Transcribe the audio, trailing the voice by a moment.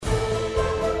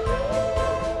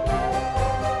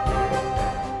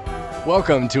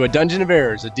Welcome to A Dungeon of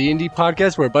Errors, a D&D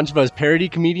podcast where a bunch of us parody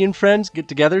comedian friends get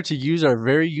together to use our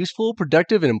very useful,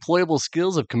 productive, and employable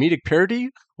skills of comedic parody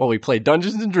while we play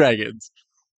Dungeons & Dragons.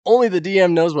 Only the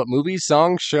DM knows what movie,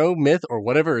 song, show, myth, or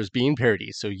whatever is being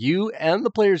parodied, so you and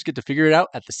the players get to figure it out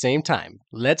at the same time.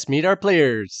 Let's meet our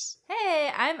players.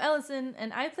 Hey, I'm Ellison,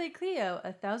 and I play Cleo,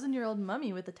 a 1,000-year-old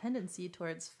mummy with a tendency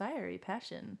towards fiery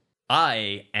passion.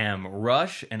 I am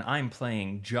Rush, and I'm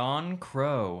playing John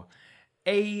Crow,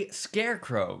 a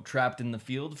scarecrow trapped in the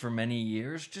field for many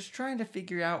years, just trying to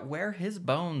figure out where his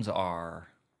bones are.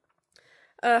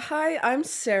 Hi, I'm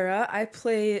Sarah. I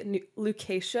play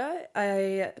Lucatia,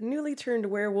 a newly turned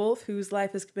werewolf whose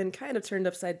life has been kind of turned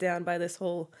upside down by this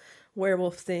whole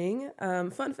werewolf thing.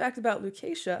 Fun fact about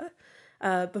Lucatia,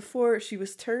 before she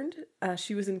was turned,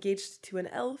 she was engaged to an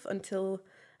elf until,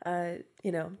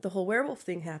 the whole werewolf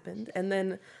thing happened. And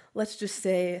then, let's just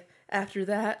say, after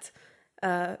that,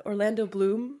 Orlando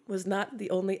Bloom was not the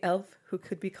only elf who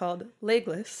could be called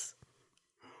legless.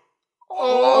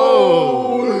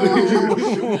 Oh!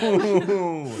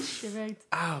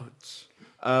 Ouch.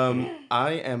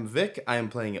 I am Vic. I am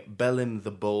playing Bellin the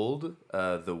Bold,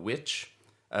 the witch.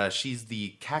 She's the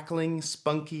cackling,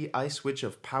 spunky ice witch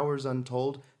of powers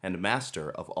untold and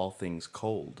master of all things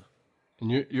cold.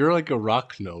 And you're like a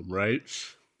rock gnome, right?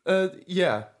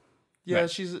 Yeah. Yeah,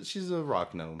 Right. she's a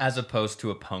rock gnome. As opposed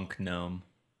to a punk gnome.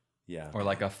 Yeah. Or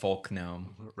like a folk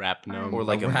gnome. Rap gnome. Or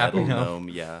like a rap metal gnome. gnome,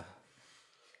 yeah.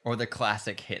 Or the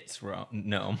classic hits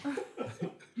gnome.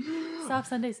 Soft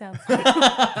Sunday sounds.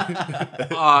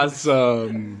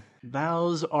 Awesome.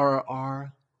 Those are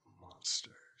our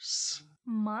monsters.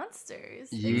 Monsters?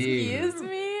 Yeah. Excuse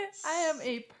me? I am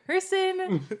a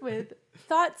person with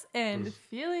thoughts and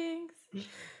feelings.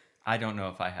 I don't know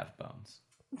if I have bones.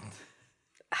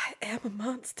 I am a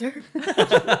monster.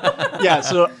 Yeah,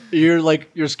 so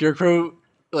your scarecrow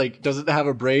doesn't have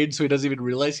a brain, so he doesn't even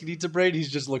realize he needs a brain. He's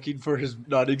just looking for his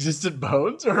non-existent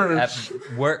bones, or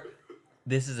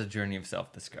This is a journey of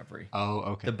self-discovery. oh,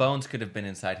 okay, The bones could have been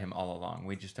inside him all along.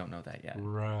 We just don't know that yet.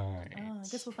 right. Oh, I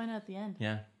guess we'll find out at the end.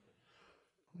 Yeah.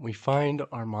 We find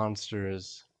our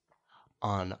monsters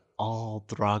on All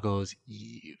Drago's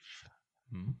Eve,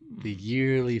 the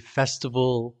yearly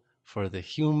festival for the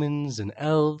humans and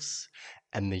elves,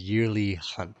 and the yearly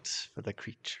hunt for the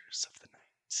creatures of the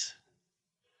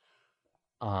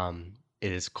night.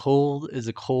 It is cold as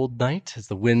a cold night as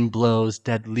the wind blows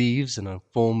dead leaves and a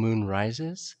full moon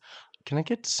rises. Can I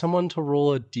get someone to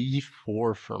roll a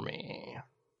d4 for me?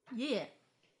 Yeah.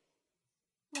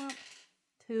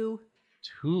 2.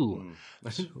 2.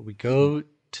 So we go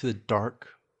to the dark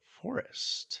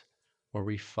forest where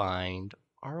we find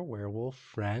our werewolf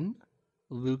friend,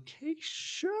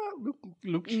 Lucatia.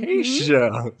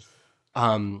 Lucatia.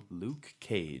 Luke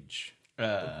Cage,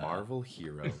 Uh, the Marvel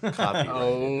hero. Copyrighted.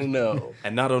 Oh no.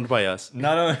 And not owned by us.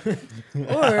 Not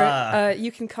Or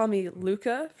you can call me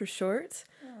Luca for short.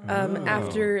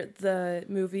 After the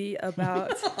movie about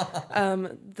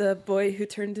the boy who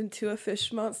turned into a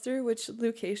fish monster, which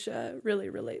Lucatia really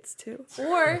relates to.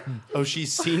 Or Oh,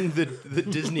 she's seen the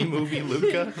Disney movie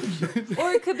Luca?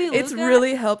 it could be Luca. It's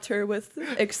really helped her with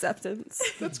acceptance.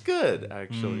 That's good,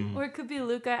 actually. Or it could be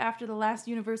Luca after the last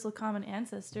universal common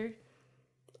ancestor.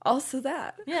 Also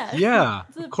that. Yeah. Yeah,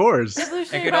 It's a of course. It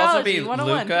evolutionary could also be biology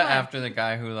 101. Luca Come on. after the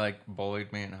guy who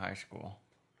bullied me in high school.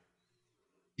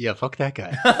 Yeah, fuck that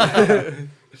guy.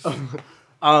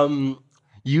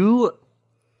 You,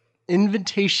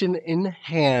 invitation in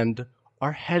hand,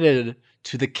 are headed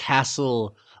to the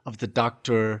castle of the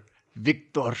Dr.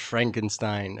 Victor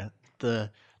Frankenstein, the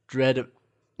dread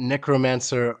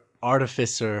necromancer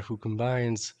artificer who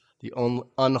combines the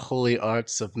unholy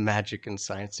arts of magic and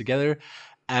science together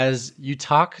as you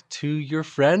talk to your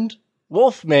friend,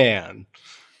 Wolfman.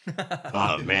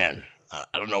 Oh, man.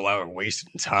 I don't know why we're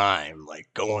wasting time,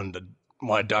 going to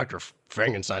why Dr.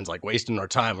 Frankenstein's wasting our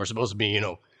time. We're supposed to be,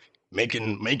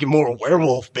 making more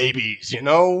werewolf babies,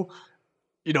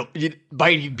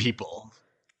 biting people.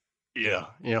 Yeah,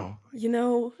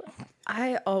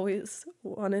 I always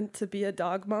wanted to be a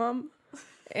dog mom,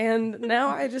 and now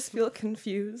I just feel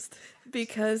confused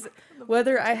because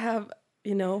whether I have,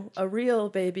 a real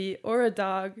baby or a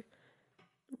dog,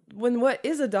 what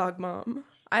is a dog mom?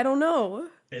 I don't know.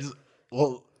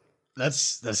 Well, that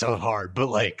sounds hard,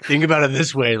 but think about it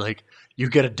this way: you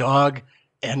get a dog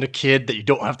and a kid that you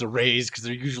don't have to raise because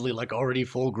they're usually already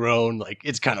full grown.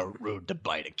 It's kind of rude to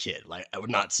bite a kid. I would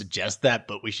not suggest that,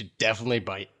 but we should definitely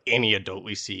bite any adult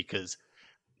we see because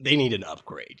they need an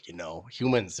upgrade.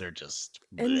 Humans are just.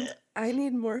 And bleh. I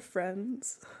need more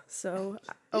friends. So,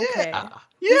 okay.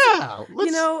 Yeah.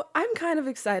 I'm kind of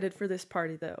excited for this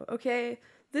party, though, okay?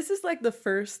 this is like the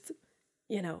first,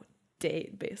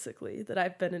 date basically that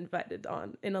I've been invited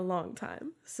on in a long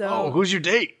time. So, Oh, who's your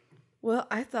date? well,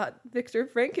 I thought Victor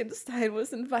Frankenstein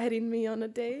was inviting me on a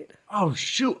date. Oh,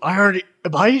 shoot. Am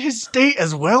I his date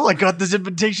as well? I got this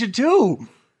invitation too.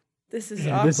 This is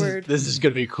Man, awkward. This is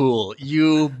going to be cool.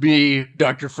 You, me,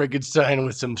 Dr. Frankenstein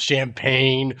with some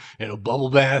champagne and a bubble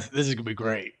bath. This is going to be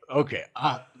great. Okay.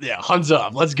 Yeah, hands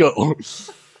up. Let's go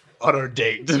on our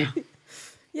date.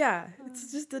 Yeah,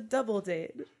 it's just a double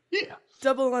date. Yeah.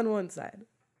 Double on one side.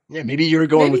 Yeah, maybe you're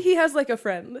going Maybe with... he has like a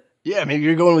friend. Yeah, maybe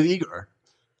you're going with Igor.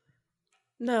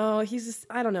 No, he's just,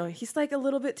 I don't know. He's like a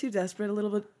little bit too desperate, a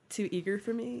little bit too eager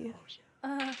for me.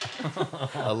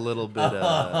 A little bit.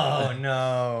 Oh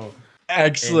no!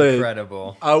 Excellent.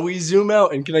 Incredible. We zoom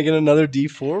out, and can I get another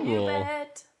D4 You roll?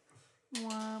 bet.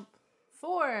 Womp.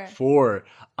 4. 4.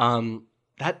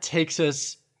 That takes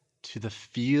us to the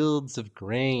fields of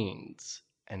grains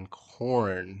and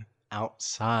corn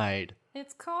outside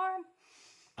It's corn.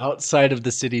 of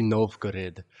the city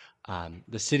Novgorod,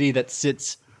 the city that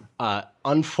sits,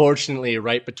 unfortunately,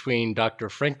 right between Dr.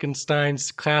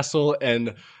 Frankenstein's castle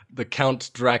and the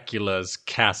Count Dracula's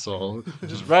castle.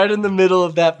 Just right in the middle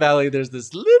of that valley, there's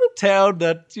this little town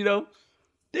that,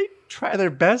 they try their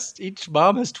best. Each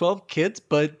mom has 12 kids,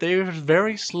 but they're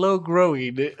very slow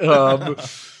growing.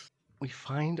 We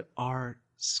find our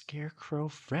scarecrow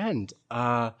friend.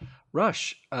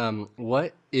 Rush,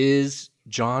 what is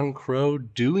John Crow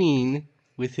doing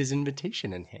with his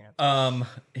invitation in hand?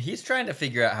 He's trying to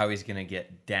figure out how he's gonna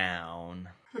get down.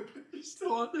 He's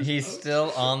still on this He's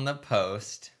still on the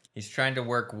post. He's trying to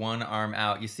work one arm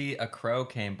out. You see, a crow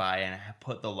came by and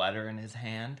put the letter in his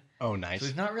hand. Oh, So nice.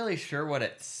 he's not really sure what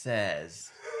it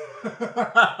says. Poor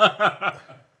guy.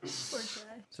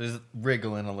 So he's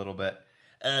wriggling a little bit.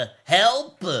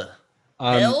 Help!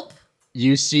 Help!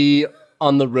 You see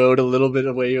on the road a little bit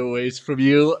away from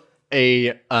you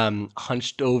a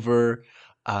hunched over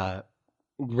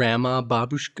grandma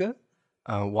babushka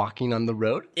walking on the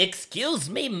road. Excuse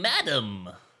me, madam.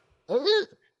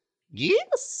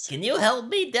 Yes. Can you help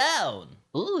me down?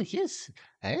 Oh, yes.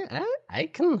 I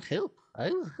can help.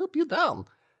 I'll help you down.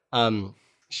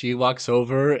 She walks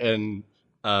over and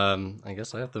I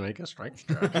guess I have to make a strength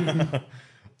check.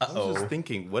 I was just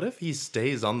thinking, what if he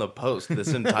stays on the post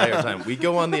this entire time? We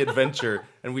go on the adventure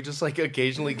and we just like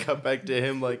occasionally cut back to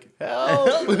him like,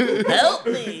 help! Help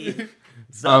me!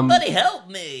 Somebody help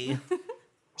me!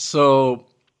 So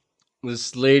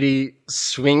this lady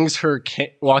swings her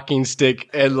walking stick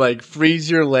and like frees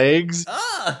your legs.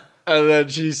 Ah! And then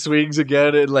she swings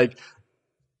again and like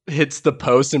hits the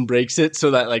post and breaks it so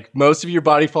that like most of your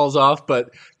body falls off, but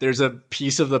there's a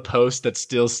piece of the post that's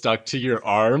still stuck to your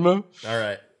arm. All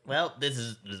right. Well, this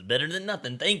is better than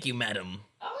nothing. Thank you, madam.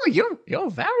 Oh, you're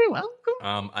very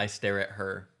welcome. I stare at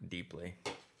her deeply.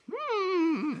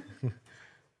 Hmm.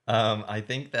 I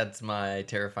think that's my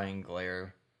terrifying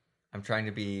glare. I'm trying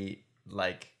to be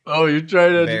like Oh, you're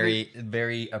trying to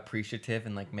very appreciative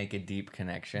and like make a deep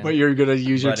connection. but you're gonna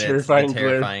use your But it's terrifying the glare.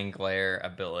 terrifying glare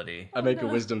ability. I make a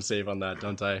wisdom save on that,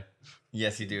 don't I?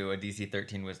 Yes, you do. A DC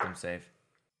 13 wisdom save.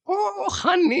 Oh,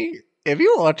 honey, if you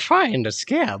are trying to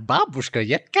scare Babushka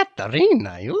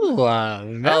Yekaterina, you are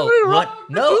very wrong what?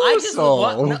 to No, do I just so.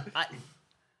 what? No,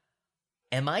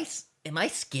 am I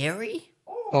scary?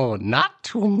 Oh, not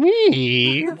to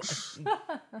me.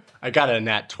 I got a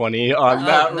nat 20 on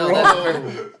that no,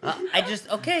 roll. I just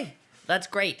okay. That's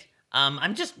great.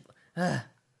 I'm just.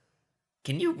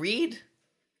 Can you read?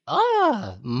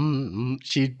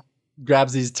 She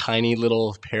grabs these tiny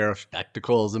little pair of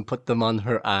spectacles and put them on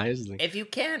her eyes. Like, If you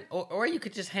can, or you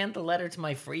could just hand the letter to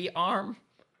my free arm,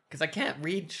 because I can't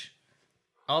reach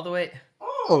all the way.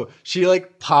 oh, she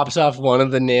like pops off one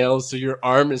of the nails so your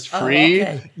arm is free.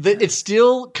 okay. It's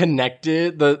still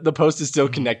connected. The post is still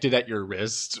connected at your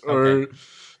wrist, or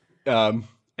and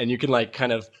you can like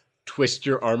kind of twist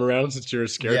your arm around since you're a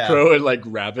scarecrow and like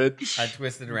grab it. I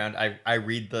twist it around. I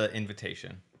read the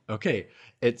invitation. Okay,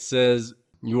 it says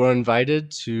you are invited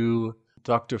to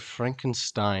Dr.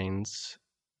 Frankenstein's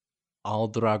All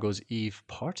Drago's Eve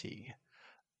party.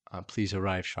 Please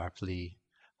arrive sharply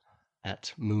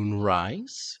at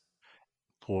moonrise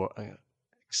for an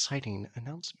exciting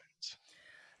announcement.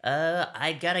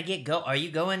 I gotta get go. Are you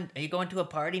going to a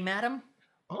party, madam?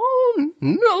 Oh,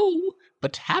 no,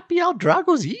 but happy All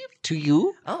Drago's Eve to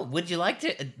you. Oh, would you like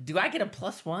to? Do I get a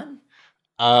 +1?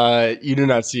 You do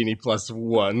not see any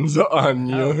 +1s on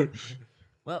your...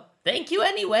 Well, thank you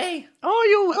anyway. Oh,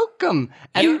 you're welcome.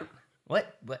 And Here.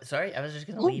 What? Sorry, I was just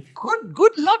gonna leave.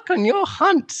 good luck on your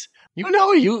hunt. You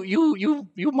know,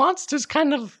 you monsters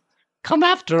kind of come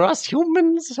after us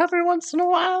humans every once in a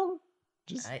while.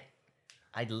 Just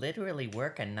I literally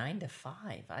work a 9 to 5.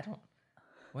 I don't.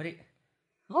 What do you?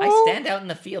 oh, I stand out in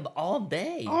the field all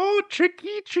day. Oh, tricky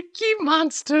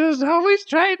monsters, always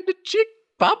trying to trick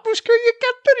Babushka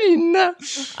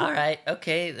Yekaterina. All right,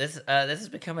 okay. This has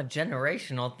become a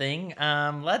generational thing.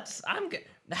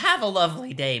 Have a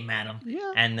lovely day, madam.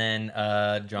 Yeah. And then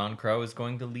John Crow is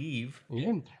going to leave.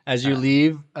 Yeah. As you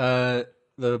leave, the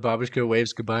Babushka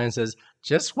waves goodbye and says,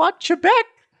 "Just watch your back.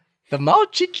 The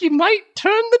Malchiki might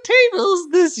turn the tables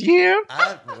this year."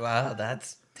 Wow,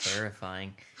 that's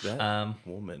terrifying. That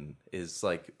woman is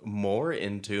like more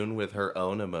in tune with her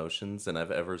own emotions than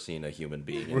I've ever seen a human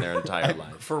being in their entire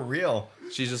life. For real.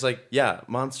 She's just like, yeah,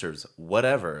 monsters,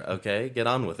 whatever, okay? Get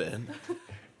on with it.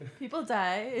 People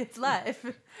die. It's life.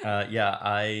 Yeah,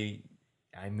 I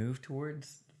move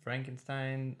towards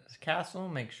Frankenstein's castle,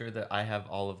 make sure that I have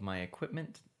all of my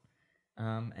equipment.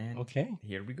 And Okay.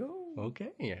 here we go.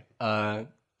 Okay.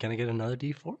 Can I get another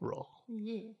D4 roll?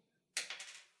 Yeah.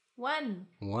 1.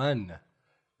 1.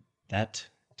 That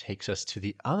takes us to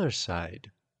the other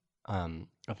side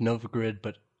of Novgorod,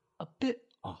 but a bit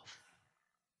off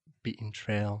beaten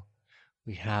trail.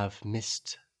 We have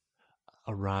mist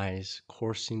arise,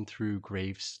 coursing through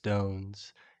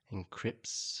gravestones and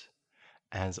crypts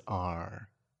as our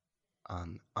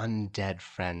undead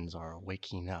friends are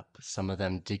waking up. Some of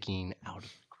them digging out of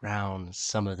the ground,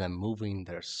 some of them moving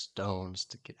their stones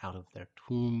to get out of their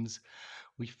tombs.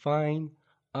 We find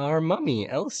our mummy,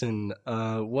 Ellison.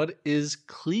 What is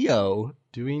Cleo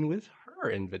doing with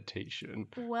her invitation?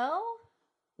 Well,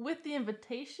 with the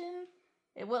invitation,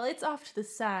 it's off to the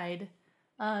side.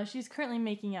 She's currently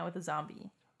making out with a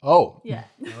zombie. Oh. Yeah.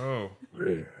 Oh.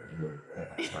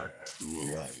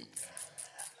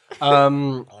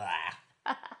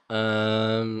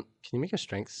 Can you make a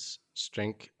strength?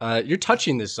 You're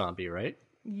touching this zombie, right?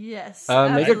 Yes.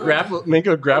 Make a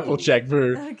absolutely. grapple check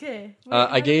for. Okay. Wait, I how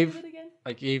do you gave- do it again?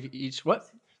 I gave each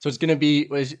what? So it's gonna be.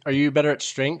 Are you better at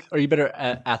strength? Are you better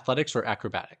at athletics or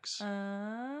acrobatics?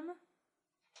 I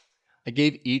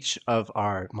gave each of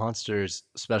our monsters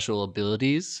special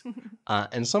abilities,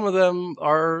 and some of them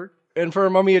are. And for a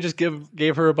mummy, I just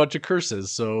gave her a bunch of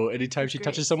curses. So anytime she Great.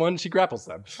 touches someone, she grapples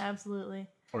them. Absolutely.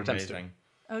 Or attempts to. Amazing.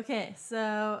 Okay,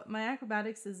 so my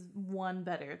acrobatics is 1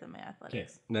 better than my Okay.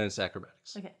 athletics. Then it's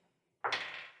acrobatics. Okay.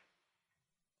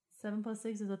 7 plus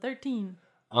 6 is a 13.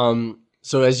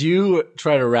 So as you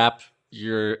try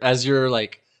to as your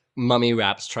like mummy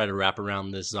wraps try to wrap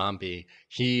around this zombie,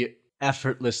 he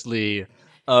effortlessly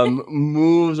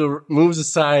moves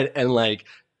aside and like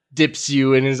dips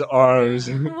you in his arms,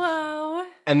 Wow.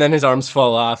 and then his arms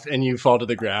fall off and you fall to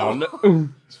the ground.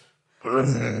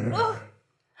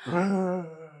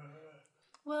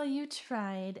 Well, you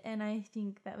tried, and I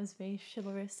think that was very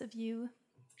chivalrous of you.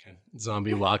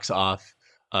 Zombie walks off.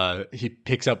 He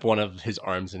picks up one of his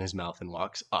arms in his mouth and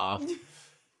walks off.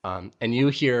 And you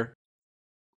hear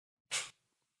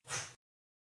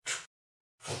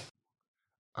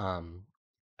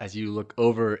as you look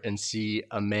over and see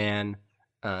a man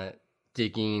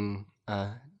digging a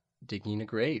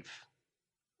grave.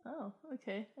 Oh,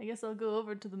 okay. I guess I'll go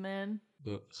over to the man.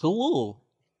 Hello.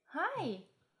 Hi.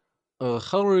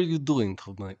 How are you doing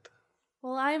tonight?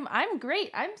 Well, I'm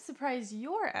great. I'm surprised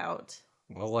you're out.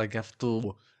 Well, I have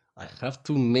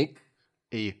to make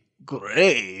a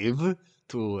grave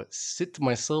to sit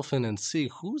myself in and see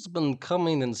who's been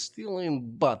coming and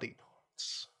stealing body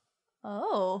parts.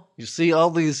 Oh. You see, all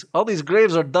these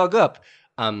graves are dug up.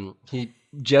 He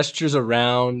gestures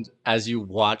around as you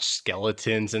watch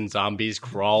skeletons and zombies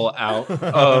crawl out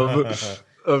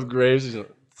of graves.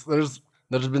 There's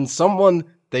been someone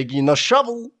taking a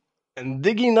shovel and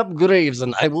digging up graves,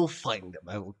 and I will find them.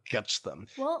 I will catch them.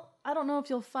 Well, I don't know if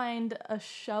you'll find a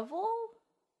shovel,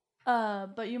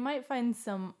 but you might find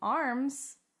some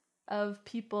arms of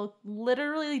people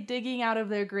literally digging out of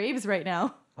their graves right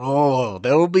now. Oh,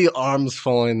 there will be arms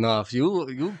falling off.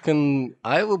 You can.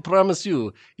 I will promise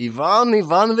you, Ivan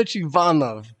Ivanovich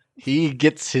Ivanov. He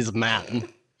gets his man.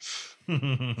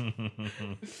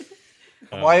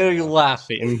 Why are you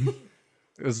laughing?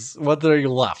 What are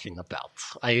you laughing about?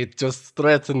 I just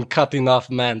threatened cutting off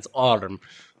man's arm.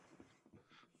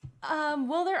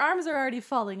 Well, their arms are already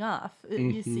falling off,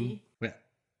 you see. Yeah.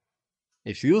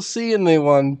 If you see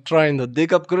anyone trying to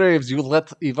dig up graves, you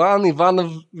let Ivan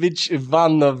Ivanovich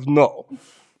Ivanov know.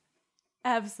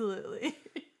 Absolutely.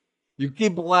 You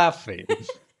keep laughing.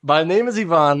 My name is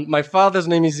Ivan. My father's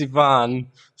name is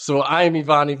Ivan. So I'm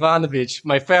Ivan Ivanovich.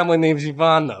 My family name is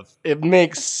Ivanov. It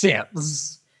makes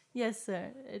sense. Yes,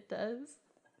 sir, it does.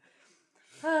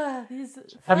 These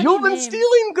Have funny you been names.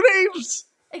 stealing graves?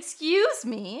 Excuse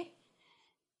me?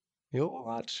 You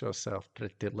watch yourself,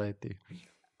 pretty lady.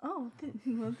 Oh,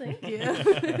 well, thank you.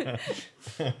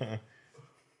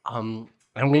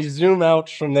 And we zoom out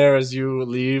from there as you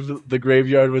leave the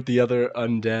graveyard with the other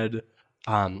undead.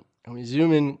 And we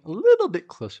zoom in a little bit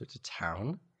closer to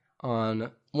town on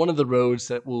one of the roads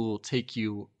that will take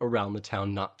you around the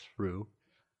town, not through,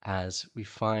 as we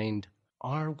find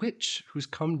our witch who's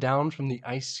come down from the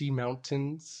icy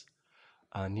mountains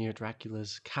near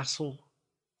Dracula's castle,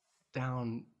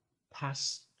 down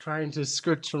past, trying to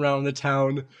skirt around the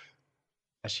town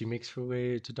as she makes her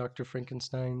way to Dr.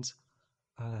 Frankenstein's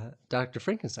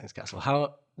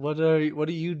castle. What are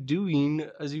you doing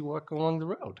as you walk along the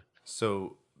road?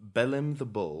 So Belim the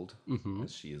Bold, Mm-hmm.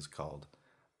 as she is called,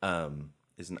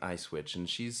 is an ice witch, and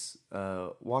she's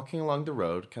walking along the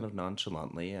road kind of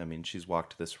nonchalantly. I mean, she's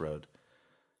walked this road,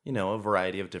 a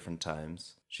variety of different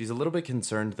times. She's a little bit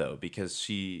concerned though, because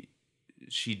she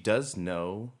does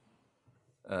know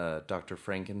Dr.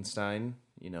 Frankenstein,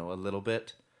 a little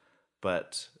bit,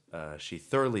 but she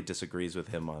thoroughly disagrees with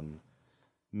him on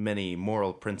many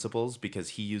moral principles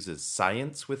because he uses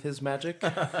science with his magic.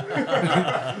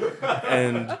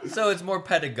 And So it's more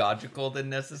pedagogical than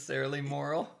necessarily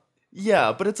moral?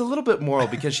 yeah, but it's a little bit moral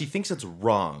because she thinks it's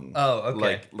wrong. Oh,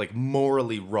 okay. Like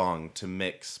morally wrong to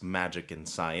mix magic and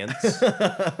science.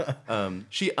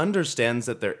 She understands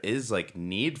that there is like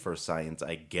need for science,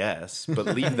 I guess, but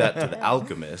leave that to the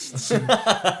alchemists.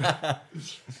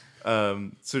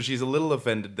 So she's a little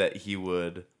offended that he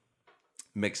would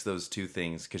mix those two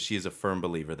things because she is a firm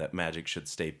believer that magic should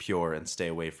stay pure and stay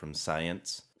away from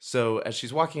science. So as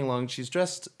she's walking along, she's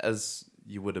dressed as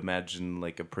you would imagine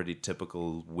like a pretty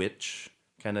typical witch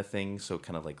kind of thing. So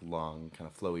kind of like long, kind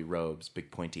of flowy robes,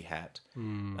 big pointy hat,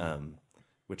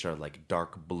 which are like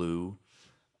dark blue.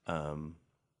 And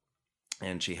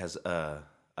she has a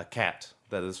cat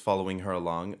that is following her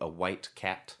along, a white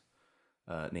cat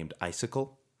named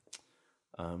Icicle.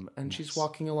 And she's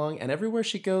walking along, and everywhere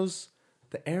she goes,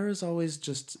 the air is always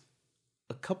just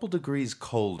a couple degrees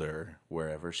colder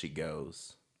wherever she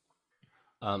goes.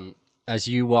 As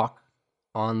you walk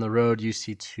on the road, you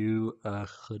see two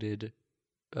hooded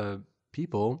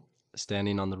people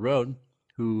standing on the road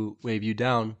who wave you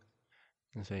down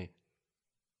and say,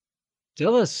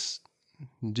 "Tell us,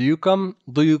 do you come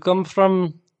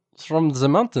from the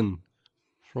mountain,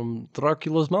 from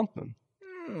Dracula's mountain?"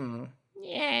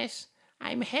 Yes,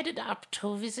 I'm headed up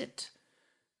to visit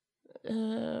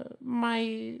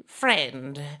my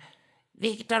friend,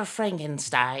 Victor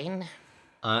Frankenstein.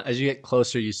 As you get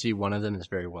closer, you see one of them is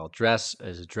very well dressed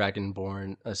as a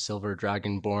dragonborn, a silver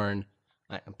dragonborn,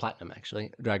 platinum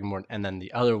actually, dragonborn, and then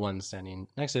the other one standing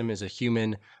next to him is a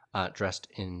human dressed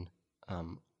in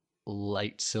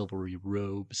light silvery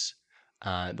robes.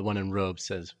 The one in robes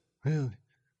says, "Well,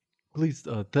 please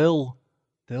tell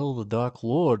the Dark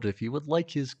Lord if he would like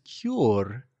his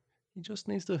cure, he just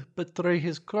needs to betray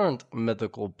his current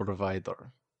medical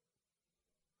provider."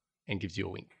 And gives you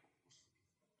a wink.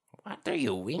 What are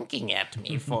you winking at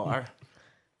me for?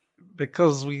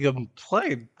 Because we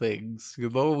implied things,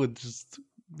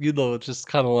 it's just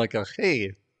kind of like a,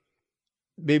 hey,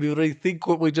 maybe rethink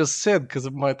what we just said because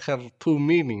it might have two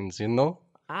meanings,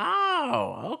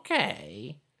 Oh,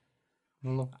 okay.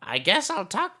 I guess I'll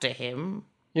talk to him.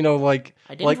 Like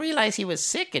I didn't realize he was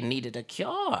sick and needed a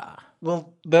cure.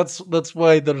 well, that's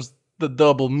why there's the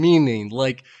double meaning,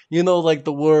 like like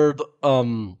the word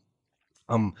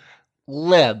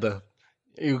lead.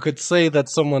 You could say that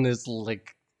someone is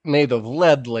like made of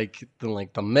lead, like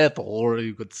the metal, or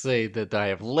you could say that I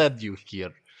have led you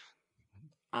here.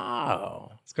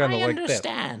 Oh, It's kinda I like that.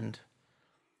 understand.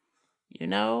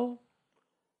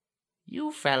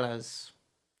 You fellas,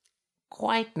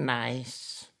 quite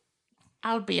nice.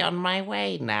 I'll be on my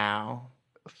way now.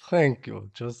 Thank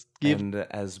you. Just give. And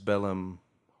as Belim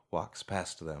walks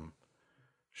past them,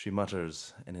 she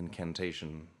mutters an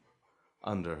incantation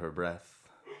under her breath.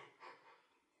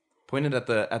 Pointed at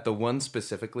the one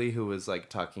specifically who was like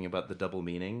talking about the double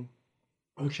meaning.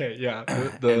 Okay, yeah.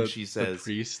 And she says,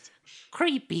 the priest.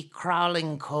 Creepy,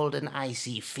 crawling, cold and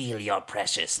icy, feel your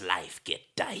precious life get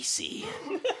dicey.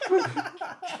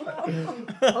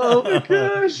 Oh my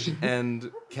gosh.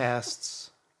 and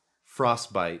casts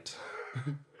frostbite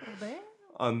There?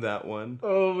 on that one.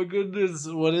 Oh my goodness.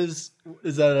 What is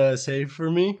that a save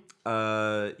for me?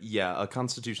 Yeah, a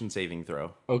Constitution saving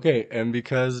throw. Okay, and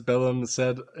because Bellum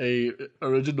said a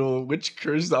original witch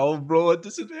curse, I'll roll at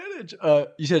disadvantage.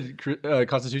 You said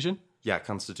Constitution? Yeah,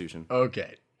 Constitution.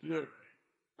 Okay.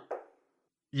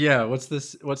 Yeah, what's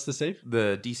this? What's the save?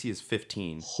 The DC is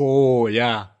 15. Oh,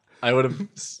 yeah. I would have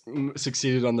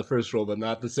succeeded on the first roll, but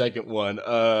not the second one.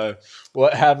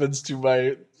 What happens to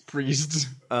my priest.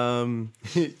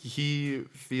 He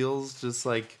feels just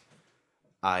like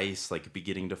ice like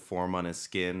beginning to form on his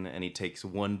skin, and he takes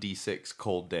 1d6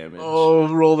 cold damage.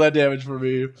 Oh, roll that damage for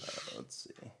me. Let's see.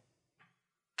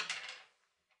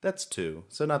 That's 2,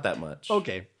 so not that much.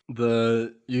 Okay.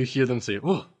 You hear them say,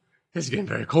 "Oh, it's getting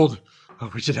very cold.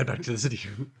 Oh, we should head back to the city."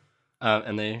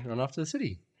 And they run off to the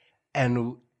city,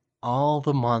 and all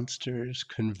the monsters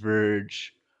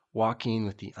converge, walking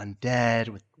with the undead,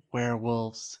 with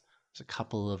werewolves. There's a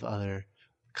couple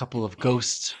of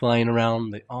ghosts flying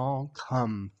around. They all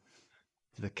come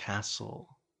to the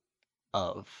castle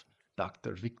of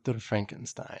Dr. Victor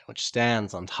Frankenstein, which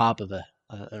stands on top of an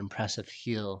impressive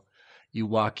hill. You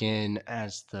walk in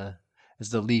as the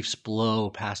leaves blow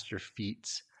past your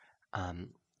feet, and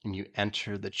you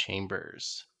enter the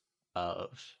chambers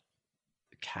of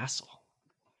the castle.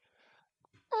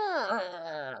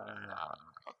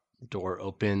 The door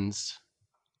opens.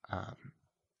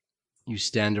 You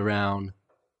stand around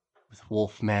with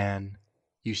Wolfman.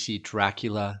 You see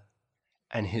Dracula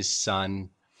and his son,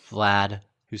 Vlad,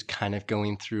 who's kind of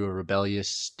going through a rebellious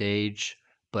stage.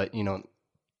 But,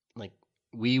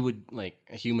 like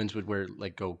humans would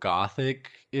go gothic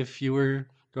if you were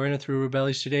going through a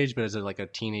rebellious stage. But as a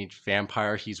teenage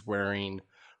vampire, he's wearing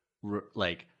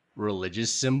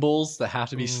religious symbols that have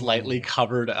to be slightly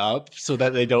covered up so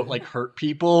that they don't hurt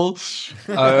people.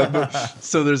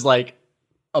 So there's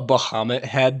a Bahamut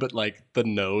head, but the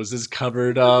nose is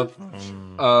covered up.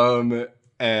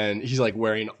 And he's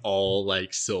wearing all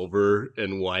silver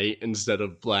and white instead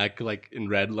of black, and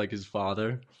red like his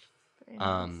father. Very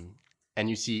nice. And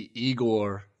you see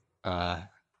Igor,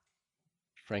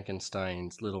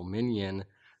 Frankenstein's little minion,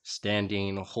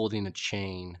 standing holding a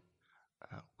chain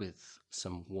with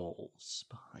some wolves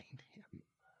behind him.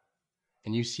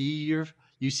 And you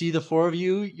see the four of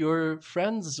you, your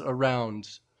friends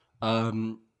around. What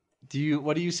do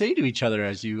you say to each other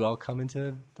as you all come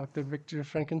into Dr. Victor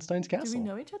Frankenstein's castle? Do we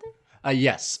know each other?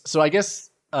 Yes. So I guess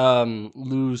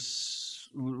Luca.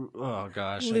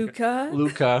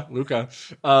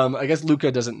 I guess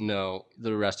Luca doesn't know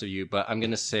the rest of you, but I'm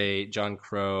gonna say John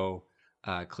Crow,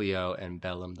 Cleo, and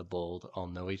Bellum the Bold all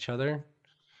know each other.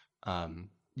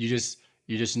 You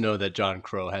just know that John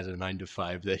Crow has a 9 to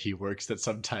 5 that he works that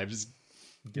sometimes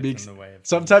Gets in the way of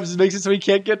sometimes it makes it so he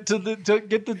can't get to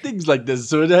get the things like this.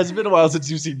 So it has been a while since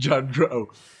you've seen John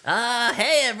Crow.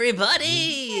 Hey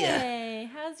everybody! Hey,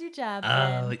 how's your job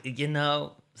Oh, been?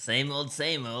 same old,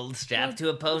 strapped to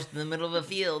a post in the middle of a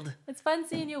field. It's fun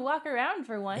seeing you walk around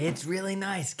for once. It's really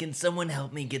nice. Can someone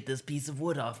help me get this piece of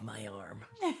wood off my arm?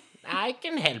 I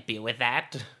can help you with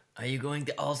that. Are you going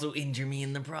to also injure me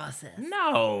in the process?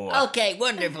 No. Okay,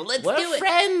 wonderful. Let's We're do it.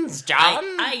 friends, John.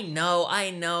 I know.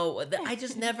 I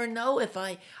just never know if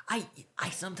I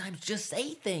sometimes just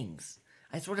say things.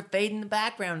 I sort of fade in the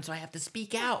background, so I have to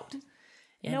speak out.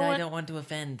 And know I what? don't want to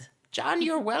offend. John,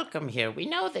 you're welcome here. We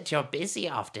know that you're busy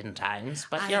oftentimes,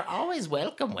 but you're always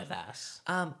welcome with us.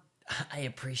 I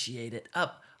appreciate it.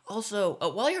 Also,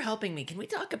 while you're helping me, can we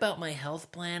talk about my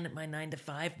health plan at my 9 to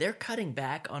 5? They're cutting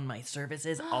back on my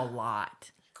services a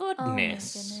lot. Oh my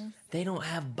Goodness. goodness. They don't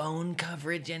have bone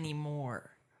coverage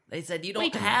anymore. They said, you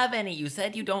don't have any. You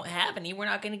said you don't have any. We're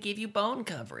not going to give you bone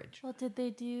coverage. Well, did they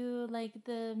do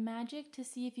the magic to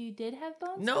see if you did have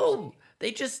bones? No,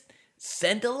 they just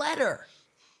sent a letter.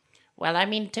 Well, I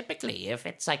mean, typically, if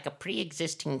it's a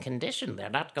pre-existing condition, they're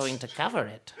not going to cover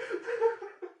it.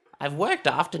 I've worked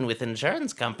often with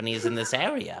insurance companies in this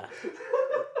area.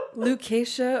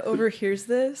 Lucacia overhears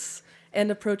this and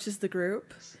approaches the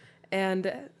group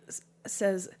and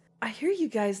says, "I hear you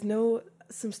guys know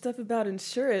some stuff about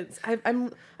insurance.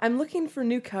 I'm looking for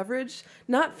new coverage,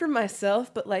 not for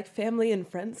myself, but family and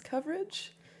friends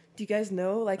coverage. Do you guys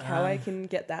know how I can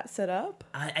get that set up?"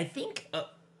 I think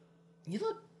you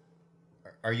look.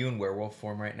 Are you in werewolf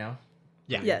form right now?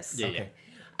 Yeah. Yes. Yeah. Okay.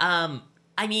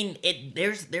 I mean,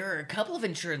 there are a couple of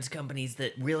insurance companies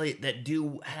that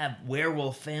do have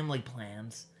werewolf family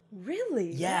plans.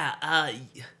 Really? Yeah.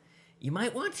 You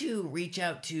might want to reach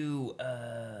out to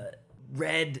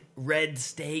Red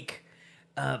Stake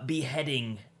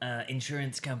Beheading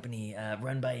Insurance Company,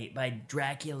 run by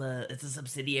Dracula. It's a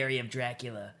subsidiary of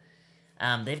Dracula.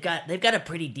 They've got a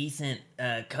pretty decent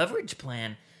coverage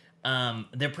plan.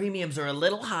 Their premiums are a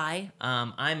little high.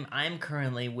 I'm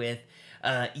currently with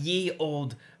Ye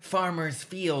Old Farmer's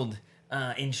Field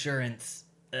Insurance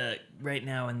right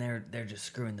now, and they're just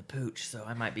screwing the pooch. So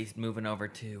I might be moving over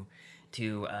to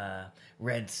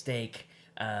Red Stake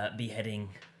Beheading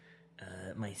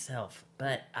myself.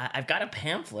 But I've got a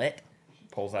pamphlet.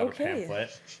 Pulls out Okay. a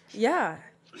pamphlet. Yeah.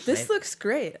 This looks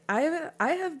great. I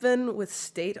have been with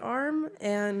State Arm,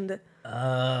 and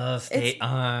State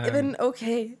Arm. been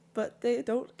okay, but they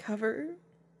don't cover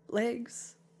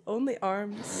legs, only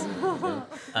arms.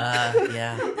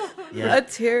 Yeah. Yeah. A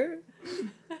tear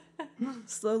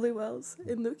slowly wells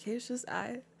in Lucasia's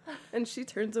eye, and she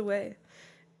turns away,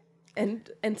 and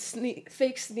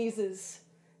fake sneezes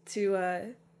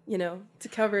to to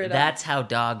cover it up. That's how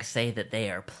dogs say that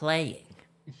they are playing.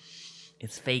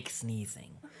 It's fake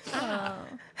sneezing.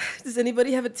 Does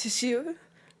anybody have a tissue?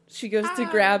 She goes to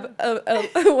grab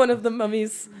one of the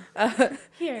mummy's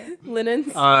Here.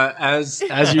 linens. As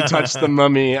you touch the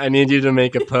mummy, I need you to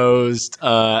make opposed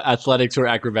athletics or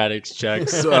acrobatics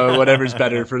checks. Whatever's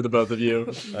better for the both of you.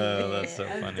 Oh, that's so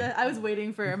funny. I was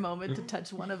waiting for a moment to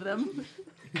touch one of them.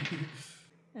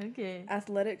 Okay.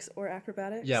 Athletics or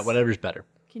acrobatics? Yeah, whatever's better.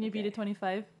 Can you beat a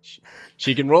 25?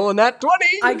 She can roll a nat 20.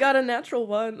 I got a natural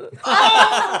one.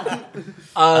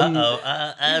 Oh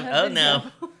no.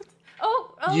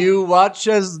 Oh. You watch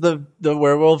as the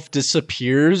werewolf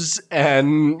disappears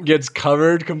and gets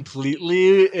covered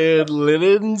completely in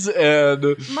linens and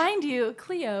Mind you,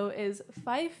 Cleo is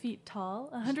 5 feet tall,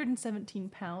 117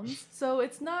 pounds, so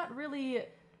it's not really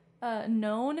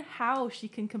known how she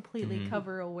can completely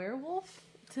cover a werewolf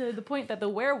to the point that the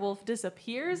werewolf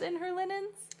disappears in her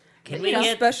linens. Can we get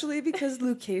Especially because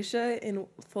Lucasia in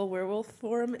full werewolf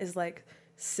form is like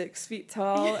 6 feet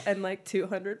tall and like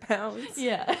 200 pounds.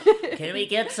 Yeah. Can we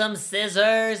get some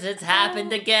scissors? It's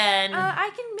happened again. I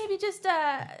can maybe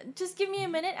just give me a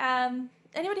minute.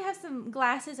 Anybody have some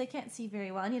glasses? I can't see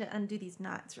very well. I need to undo these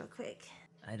knots real quick.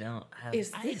 I don't have.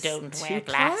 I don't wear two-ply?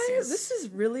 glasses. This is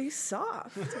really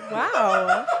soft.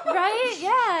 Wow. Right?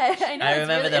 Yeah. I know. I it's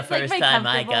remember really- the it's, like, first my time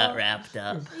I got comfortable- wrapped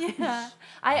up. Yeah.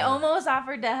 I almost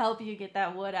offered to help you get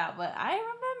that wood out, but I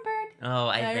remembered. Oh,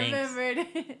 I think.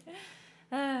 remembered.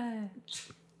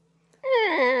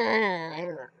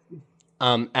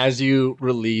 as you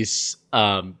release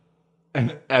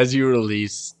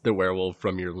the werewolf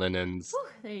from your linens,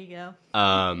 There you go.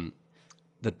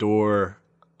 the door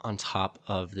on top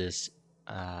of this,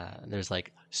 there's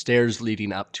like stairs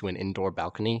leading up to an indoor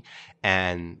balcony,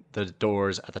 and the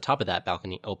doors at the top of that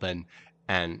balcony open,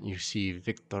 and you see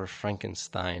Victor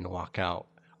Frankenstein walk out,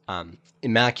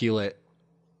 immaculate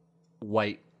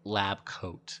white lab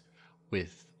coat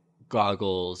with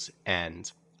goggles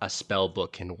and a spell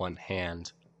book in one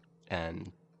hand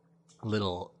and a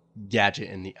little gadget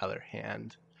in the other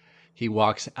hand. He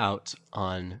walks out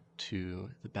onto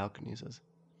the balcony and says,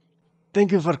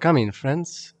 "Thank you for coming,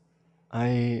 friends.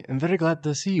 I am very glad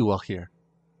to see you all here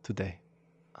today.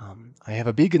 I have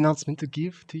a big announcement to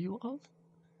give to you all,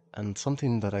 and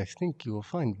something that I think you will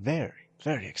find very,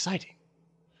 very exciting.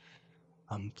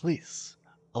 Please,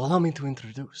 allow me to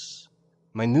introduce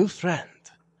my new friend,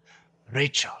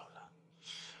 Rachel."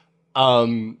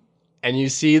 And you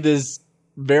see this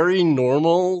very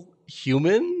normal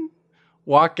human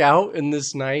walk out in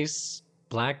this nice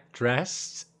black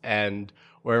dress and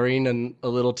wearing a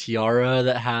little tiara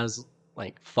that has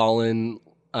like fallen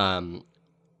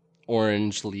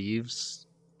orange leaves,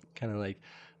 kind of like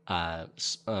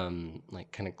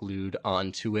kind of glued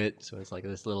onto it. So it's like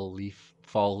this little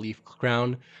fall leaf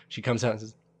crown. She comes out and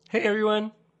says, "Hey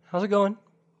everyone, how's it going?"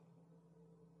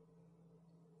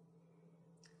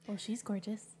 Well, she's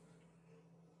gorgeous.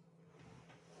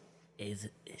 Is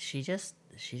she just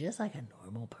like a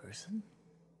normal person?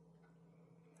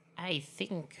 I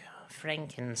think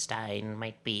Frankenstein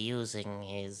might be using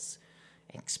his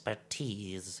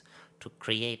expertise to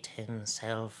create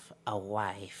himself a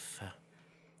wife.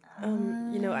 I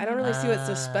don't really see what's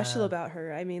so special about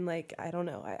her. I mean, like, I don't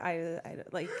know. I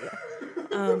like,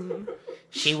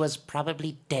 She was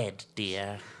probably dead,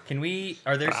 dear.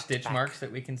 Are there Brought stitch back. marks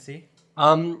that we can see?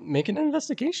 Make an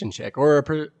investigation check or a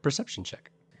perception check.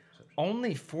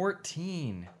 Only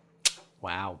 14.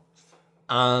 Wow.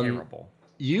 Terrible.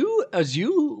 As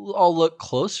you all look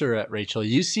closer at Rachel,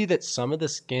 you see that some of the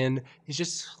skin is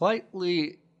just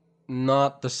slightly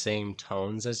not the same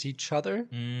tones as each other.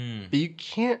 But you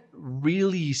can't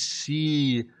really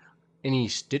see any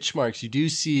stitch marks. You do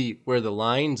see where the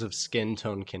lines of skin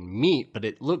tone can meet, but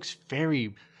it looks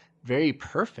very, very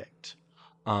perfect.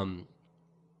 And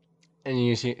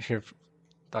you see here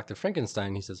Dr.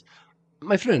 Frankenstein, he says,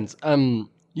 "My friends,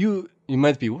 you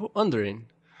might be wondering,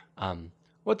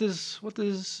 what is with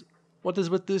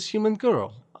this human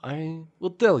girl? I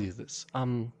will tell you this.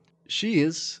 She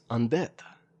is undead,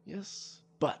 yes,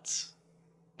 but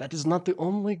that is not the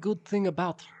only good thing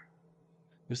about her.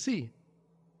 You see,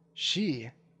 she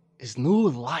is new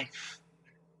life.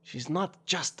 She's not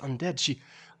just undead.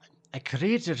 I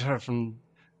created her from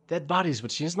dead bodies,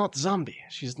 but she is not zombie.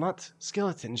 She is not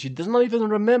skeleton. She does not even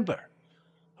remember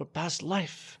her past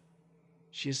life.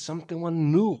 She is something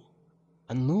new,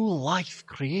 a new life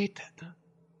created.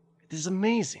 It is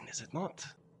amazing, is it not?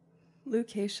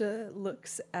 Lucatia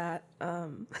looks at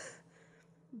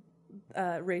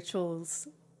Rachel's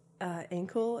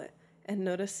ankle and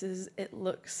notices it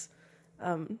looks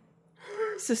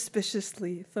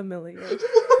suspiciously familiar.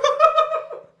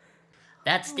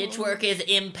 That stitch work is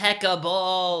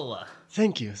impeccable.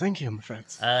 Thank you, my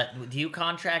friends. Do you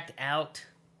contract out?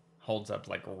 Holds up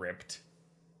like ripped.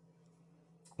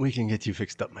 We can get you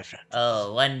fixed up, my friend.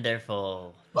 Oh,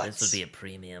 wonderful. But- This would be a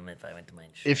premium if I went to my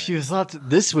insurance. If you thought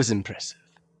this was impressive,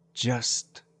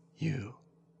 just you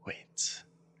wait.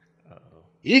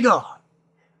 Igor!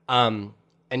 And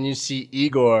you see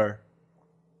Igor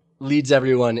leads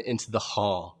everyone into the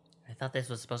hall. I thought this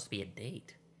was supposed to be a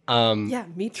date. Yeah,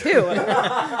 me too.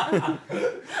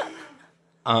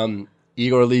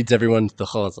 Igor leads everyone to the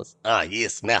hall and says,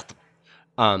 yes, madam.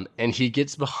 And he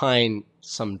gets behind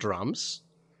some drums,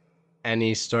 and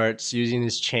he starts using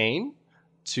his chain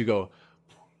to go,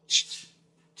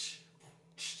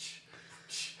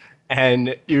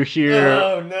 and you hear,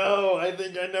 Oh no, I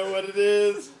think I know what it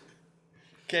is.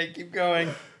 Okay, keep going.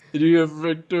 you hear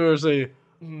Victor say,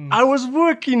 I was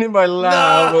working in my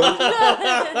lab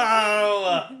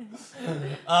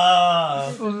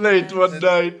late one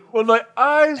night when my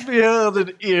eyes beheld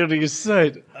an eerie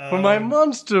sight. When my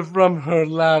monster from her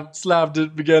lab slab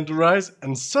began to rise,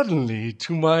 and suddenly,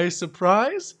 to my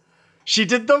surprise, she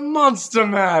did the monster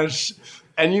mash.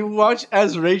 And you watch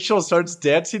as Rachel starts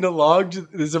dancing along to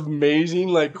this amazing,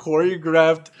 like,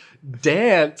 choreographed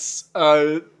dance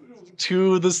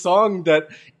to the song that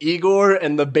Igor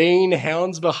and the Bane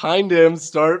hounds behind him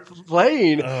start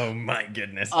playing. Oh my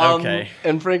goodness. Okay.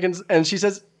 And she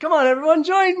says, "Come on, everyone,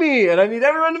 join me! And I need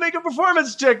everyone to make a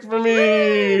performance check for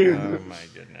me." Oh my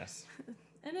goodness.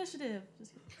 Initiative.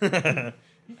 Just kidding.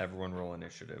 Everyone roll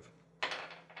initiative.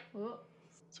 Whoa.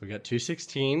 So we got 2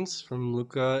 16s from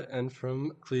Luca and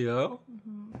from Cleo.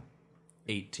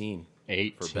 18.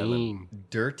 18.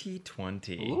 Dirty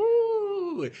 20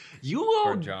 Ooh, you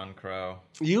for all, John Crow.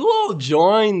 you all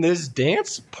join this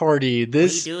dance party. We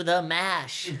This do the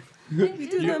mash. We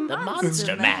do The the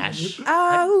monster mash.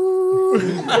 Ow!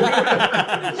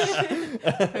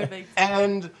 Perfect.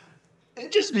 and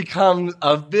it just becomes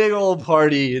a big old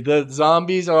party. The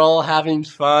zombies are all having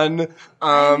fun.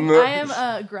 I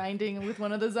am grinding with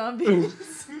one of the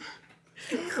zombies.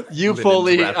 You Linden's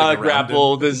fully wrapping around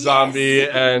grapple him. this zombie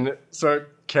and start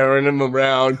carrying him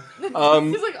around. He's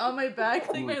like on my back,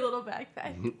 like my little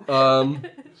backpack.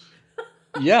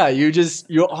 Yeah,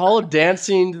 you're all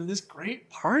dancing to this great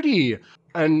party,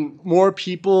 and more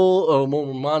people,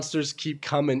 more monsters keep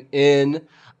coming in.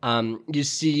 You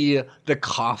see the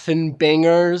Coffin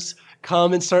Bangers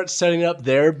come and start setting up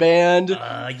their band.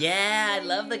 Yeah, I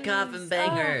love the coffin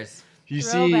bangers. You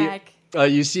Throwback.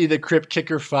 you see the Crypt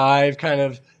Kicker 5 kind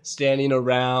of standing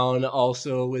around,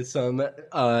 also with some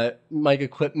mic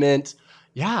equipment.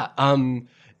 Yeah,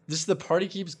 the party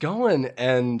keeps going,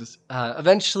 and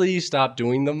eventually you stop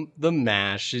doing the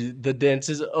mash. The dance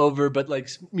is over, but like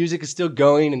music is still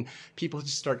going, and people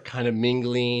just start kind of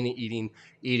mingling,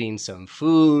 eating some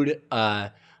food.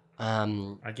 I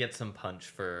get some punch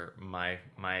for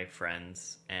my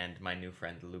friends and my new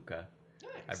friend Luca.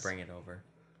 I bring it over.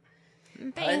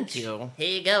 Thank you.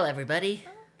 Here you go, everybody.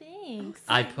 Thanks.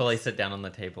 I place it down on the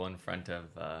table in front of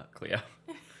Cleo.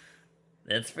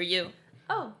 That's for you.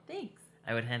 Oh, thanks.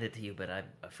 I would hand it to you, but I'm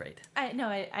afraid. I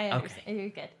understand. You're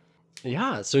good.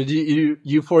 Yeah, so do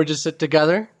you four just sit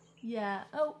together? Yeah.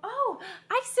 Oh,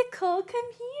 Icicle, come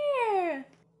here.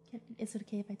 Is it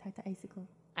okay if I talk to Icicle?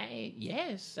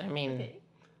 Yes, I mean,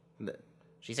 Okay.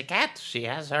 she's a cat. She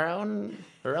has her own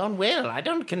will. I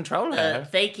don't control her.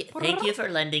 Thank you for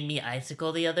lending me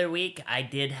Icicle the other week. I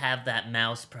did have that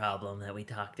mouse problem that we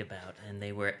talked about, and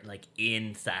they were like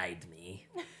inside me.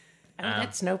 Oh,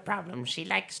 that's no problem. She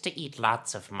likes to eat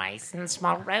lots of mice and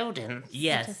small rodents.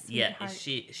 Yes, yeah, sweetheart.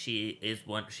 she is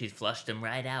one. She flushed them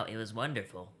right out. It was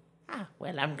wonderful. Ah,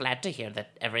 well, I'm glad to hear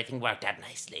that everything worked out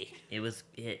nicely.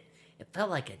 It felt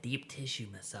like a deep tissue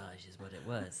massage, is what it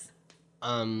was.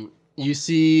 You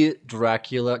see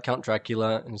Count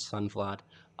Dracula and his son Vlad,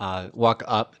 walk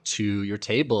up to your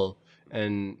table,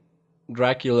 and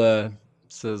Dracula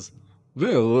says,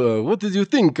 "Well, what did you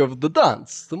think of the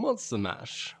dance, the monster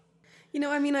mash?" You know,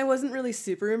 I mean, I wasn't really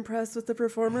super impressed with the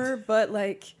performer, but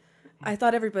like, I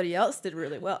thought everybody else did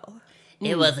really well.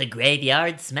 It was a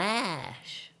graveyard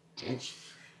smash.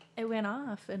 It went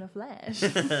off in a flash.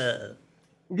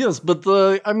 Yes, but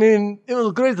I mean, it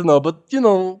was great to know. But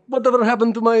whatever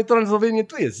happened to my Transylvania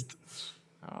twist?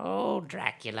 Oh,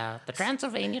 Dracula. The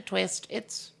Transylvania twist,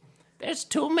 there's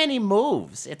too many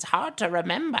moves. It's hard to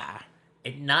remember.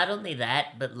 Not only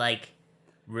that, but like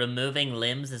removing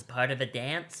limbs as part of a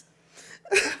dance.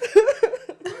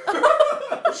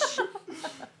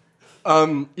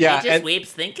 Yeah, He just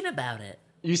weeps thinking about it.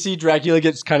 you see Dracula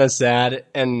gets kind of sad,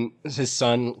 and his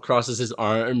son crosses his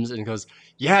arms and goes,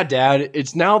 "Yeah, Dad,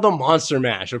 it's now the Monster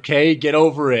Mash, okay? Get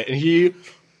over it." And he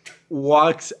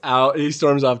walks out. He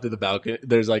storms off to the balcony.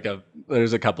 There's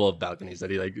a couple of balconies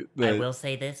that he like. I will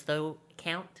say this though,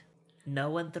 Count. No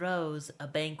one throws a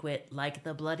banquet like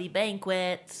the bloody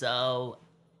banquet, so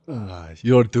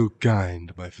You're too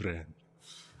kind, my friend.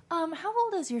 How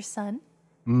old is your son?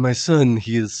 My son,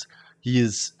 he is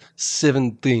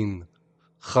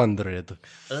 1700.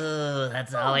 oh,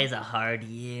 that's always a hard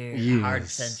year, hard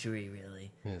Yes. century,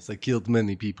 really. Yes, I killed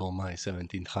many people my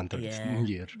 1700 Yeah.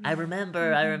 year. I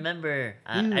remember. I remember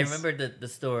Yes. the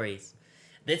stories.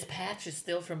 This patch is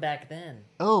still from back then.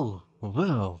 Oh,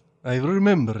 well, I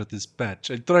remember this patch.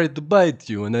 I tried to bite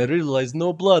you and I realized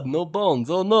no blood, no bones.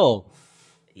 Oh no.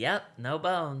 Yep, no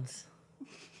bones.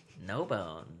 No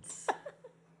bones.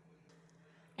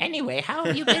 Anyway, how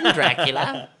have you been,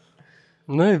 Dracula?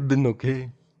 I've been okay.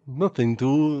 Nothing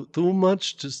too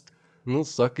much. Just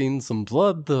sucking some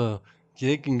blood,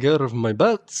 taking care of my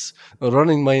bats,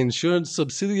 running my insurance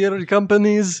subsidiary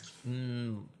companies.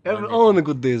 All in a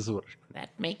good day's work. That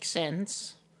makes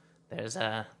sense. There's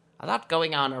a lot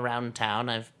going on around town.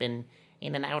 I've been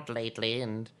in and out lately,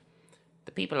 and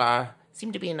the people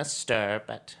seem to be in a stir.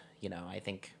 But I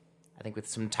think with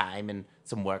some time and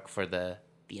some work for the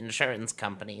insurance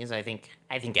companies, I think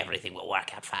everything will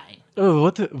work out fine. Oh,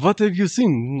 what have you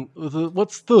seen?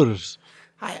 What stirs?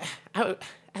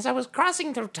 As I was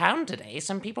crossing through town today,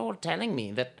 some people were telling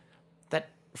me that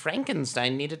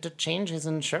Frankenstein needed to change his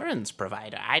insurance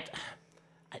provider.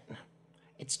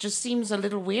 It just seems a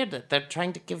little weird that they're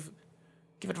trying to give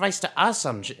advice to us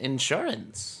on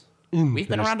insurance. We've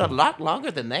been around a lot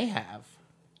longer than they have.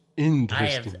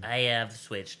 Interesting. I have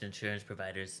switched insurance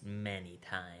providers many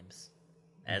times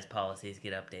as policies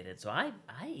get updated. So I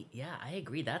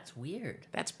agree. That's weird.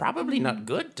 That's probably not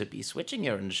good to be switching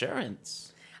your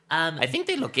insurance. I think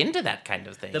they look into that kind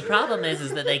of thing. The problem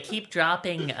is that they keep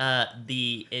dropping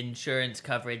the insurance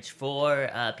coverage for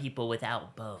people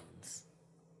without bones.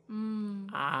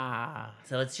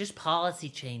 So it's just policy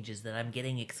changes that I'm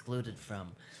getting excluded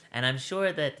from. And I'm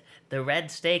sure that the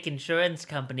Red Stake Insurance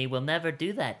Company will never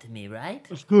do that to me, right?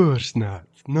 Of course not.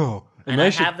 No. And I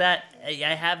have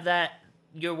that,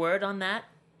 your word on that?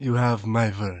 You have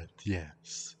my word,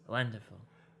 yes. Wonderful.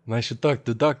 And I should talk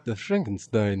to Dr.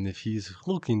 Frankenstein if he's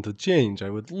looking to change. I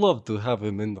would love to have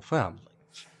him in the family.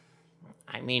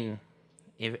 I mean,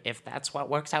 if that's what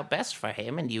works out best for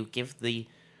him and you give the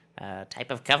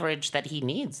type of coverage that he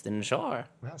needs, then sure.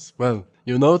 Yes. Well,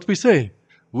 you know what we say.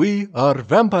 We are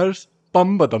vampires.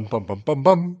 Bum ba dum bum bum bum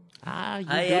bum. You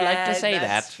do like to say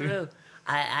that's that. True.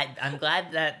 I'm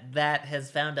glad that has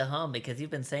found a home because you've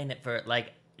been saying it for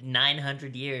like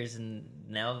 900 years and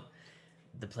now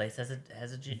the place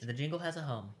the jingle has a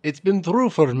home. It's been true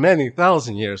for many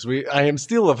thousand years. I am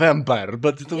still a vampire,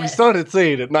 but we Yes. started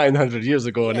saying it 900 years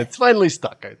ago, and Yes. it's finally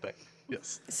stuck, I think.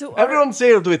 Yes. So Everyone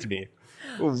say it with me.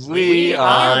 We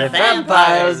are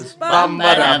vampires. Bum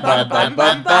ba dum bum bum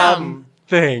bum bum.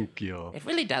 Thank you. It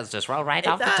really does just roll right It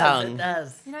off does, the tongue. It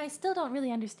does. I still don't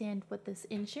really understand what this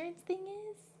insurance thing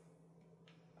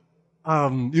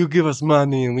is. You give us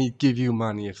money, and we give you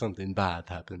money if something bad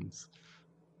happens.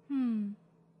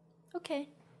 Okay.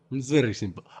 It's very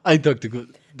simple. I talked to Not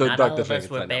Dr. all of us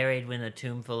Frankenstein. were buried in a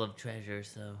tomb full of treasure,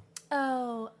 so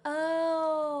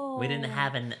Oh. we didn't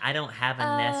have I don't have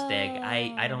a nest egg.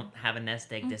 I don't have a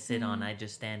nest egg to sit on. I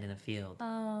just stand in a field.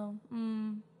 Oh.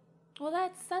 Well,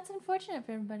 that's unfortunate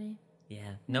for everybody.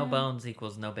 Yeah. No bones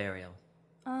equals no burial.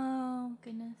 Oh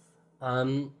goodness.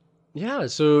 Yeah.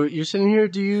 So you're sitting here.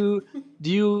 Do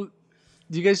you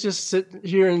guys just sit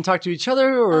here and talk to each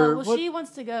other, or Well, what? she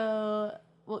wants to go.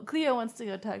 Well, Cleo wants to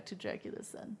go talk to Dracula's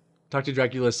son. Talk to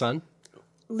Dracula's son?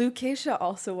 Lucacia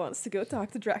also wants to go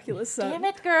talk to Dracula's son. Damn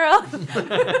it, girl.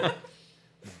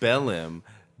 Belim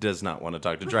does not want to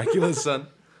talk to Dracula's son.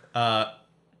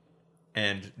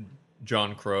 And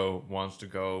John Crow wants to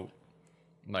go,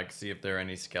 see if there are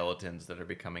any skeletons that are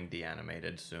becoming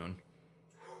deanimated soon.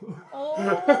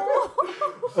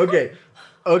 Okay.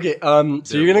 So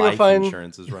Their you're gonna go life find.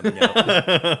 insurance is running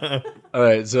out. All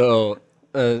right. So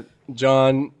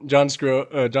John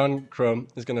Crow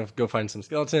is gonna go find some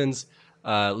skeletons.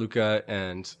 Luca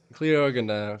and Cleo are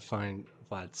gonna find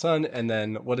Vlad's son. And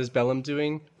then what is Bellum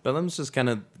doing? Bellem's just kind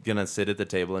of gonna sit at the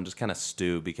table and just kind of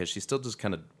stew because she's still just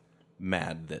kind of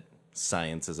mad that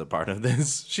science is a part of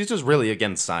this. She's just really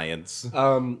against science.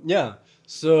 Yeah.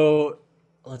 So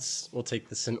we'll take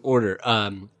this in order.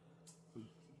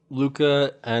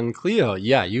 Luca and Cleo.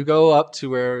 Yeah, you go up to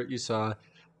where you saw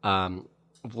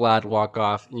Vlad walk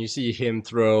off, and you see him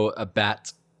throw a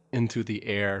bat into the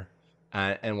air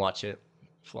and watch it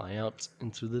fly out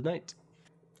into the night.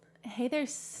 Hey there,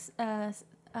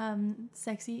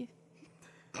 sexy.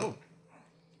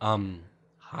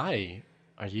 Hi.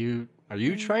 Are you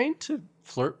trying to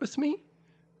flirt with me?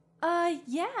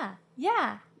 Yeah,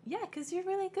 because you're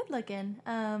really good looking.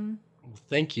 Well,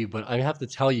 thank you, but I have to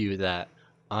tell you that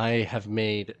I've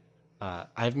made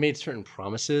certain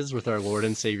promises with our Lord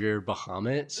and Savior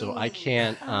Bahamut, so I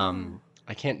can't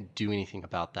do anything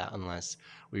about that unless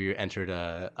we entered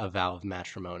a vow of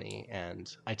matrimony,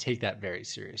 and I take that very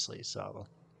seriously. So,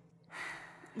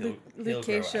 He'll grow up.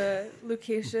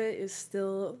 Lucasia is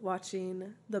still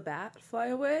watching the bat fly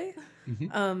away.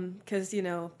 Because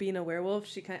being a werewolf,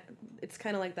 it's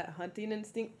kind of like that hunting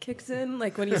instinct kicks in,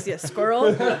 like when you see a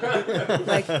squirrel,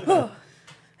 like oh,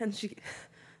 and she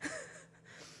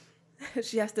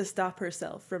has to stop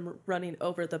herself from running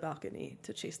over the balcony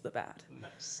to chase the bat.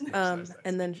 nice.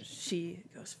 And then she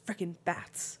goes, "Frickin'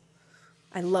 bats!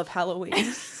 I love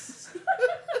Halloween."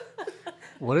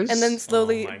 What is? And then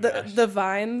slowly Oh my gosh. the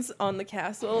vines on the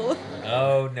castle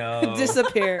Oh no.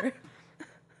 disappear.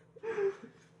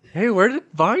 Hey, where did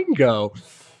Vine go?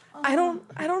 I don't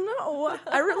know.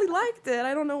 I really liked it.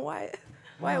 I don't know why it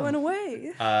went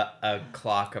away. A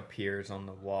clock appears on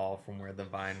the wall from where the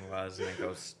vine was, and it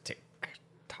goes tick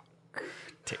tock,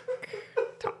 tick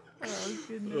tock.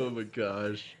 Oh my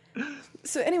gosh.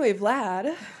 So anyway,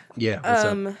 Vlad, Yeah. What's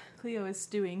up? Cleo is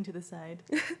stewing to the side,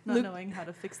 not knowing how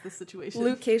to fix the situation.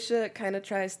 Lucasia kind of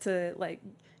tries to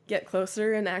get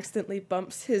closer and accidentally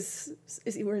bumps his.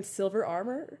 Is he wearing silver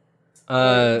armor?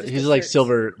 just He's a like shirt.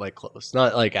 silver, like clothes,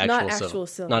 not like actual Not silver. actual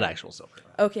silver. Not actual silver.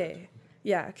 Okay,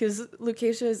 yeah, because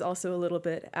Lucasia is also a little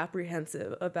bit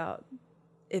apprehensive about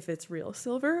if it's real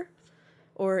silver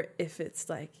or if it's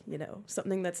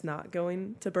something that's not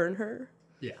going to burn her.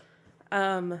 Yeah.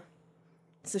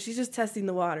 So she's just testing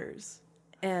the waters,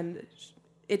 and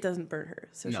it doesn't burn her.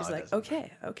 So No, she's it like, doesn't.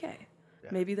 okay, Yeah.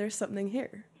 maybe there's something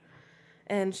here.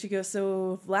 And she goes,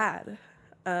 so Vlad,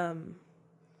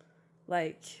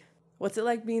 what's it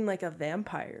like being like a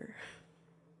vampire?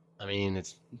 I mean,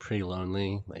 it's pretty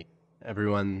lonely. Like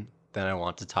everyone that I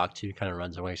want to talk to kind of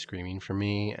runs away screaming for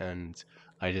me, and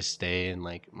I just stay in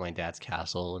like my dad's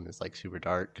castle, and it's like super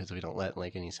dark because we don't let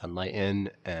like any sunlight in.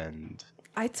 And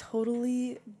I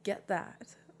totally get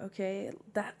that. Okay,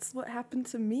 that's what happened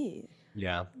to me.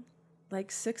 yeah,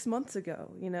 Like 6 months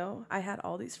ago, I had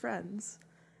all these friends,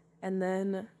 and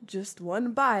then just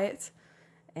one bite,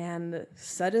 and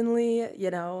suddenly,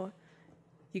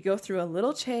 you go through a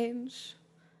little change,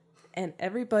 and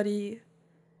everybody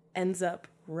ends up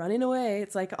running away.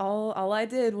 It's like all I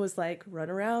did was like run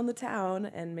around the town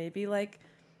and maybe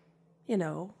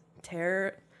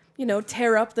tear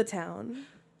up the town.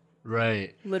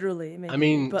 right. Literally, maybe. I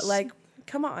mean, but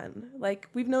come on.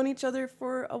 We've known each other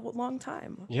for a long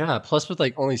time. Yeah. Plus, with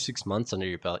like only 6 months under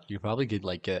your belt, you probably could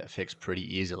like get it fixed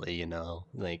pretty easily.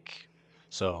 Like,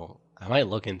 so I might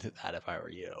look into that if I were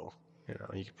you.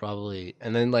 You could probably,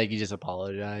 and then like you just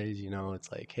apologize.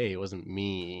 It's like, hey, it wasn't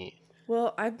me.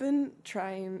 Well, I've been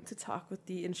trying to talk with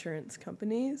the insurance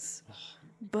companies,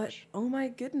 but oh my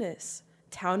goodness,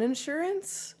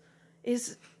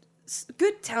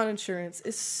 good town insurance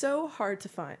is so hard to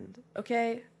find,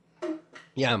 okay?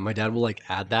 Yeah, my dad will like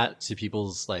add that to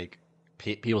people's like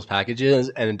people's packages,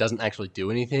 and it doesn't actually do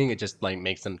anything. It just like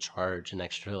makes them charge an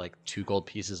extra like 2 gold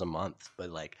pieces a month. But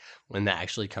like when that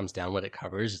actually comes down, what it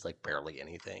covers is like barely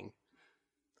anything.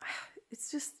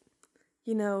 It's just,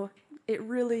 it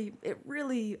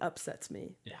really upsets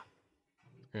me. Yeah.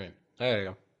 All right. There you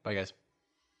go. Bye, guys.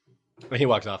 And he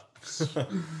walks off.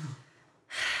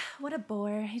 What a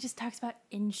bore. He just talks about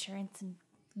insurance and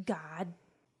God.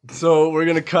 So we're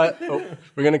gonna cut.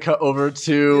 We're gonna cut over You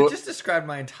to. just described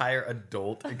my entire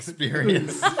adult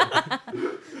experience.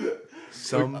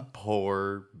 Some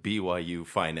poor BYU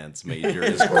finance major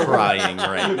is crying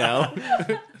right now.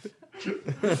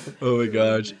 Oh my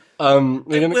gosh. We're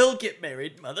gonna Will get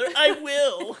married, mother. I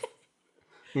will.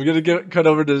 We're gonna cut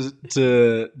over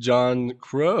to John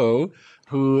Crow,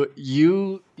 who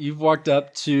you've walked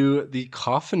up to the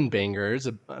Coffin Bangers,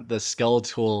 the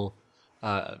skeletal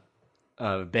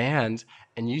band,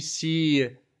 and you see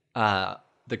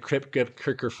the Crypt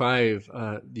Kirker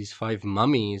 5, these 5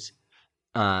 mummies,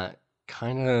 kind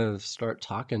kind of start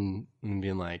talking and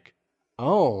being like,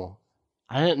 "Oh,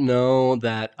 I didn't know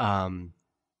that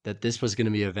that this was going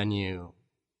to be a venue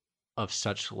of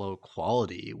such low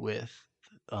quality with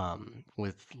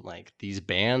like these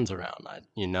bands around.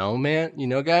 You know, man, you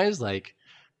know, guys, like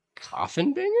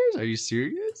coffin bangers. Are you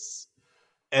serious?"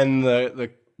 And the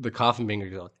coffin banger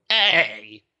goes,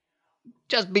 "Hey,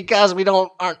 just because we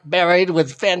aren't buried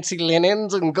with fancy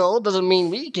linens and gold doesn't mean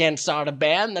we can't start a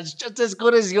band that's just as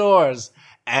good as yours."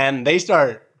 And they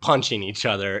start punching each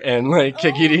other and like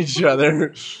kicking each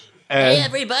other. Hey, And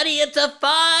everybody, it's a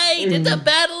fight! It's a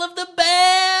battle of the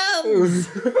bands!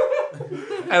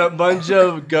 and a bunch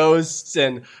of ghosts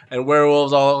and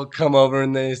werewolves all come over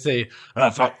and they say,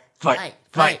 fight.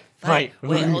 Wait,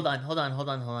 hold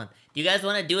on. Do you guys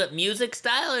want to do it music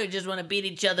style or just want to beat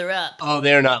each other up? Oh,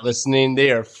 they're not listening.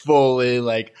 They are fully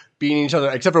like beating each other,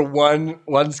 except for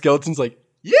one skeleton's like,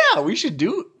 we should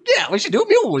do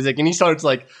music. And he starts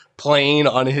like playing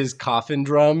on his coffin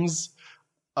drums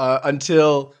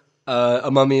until a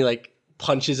mummy like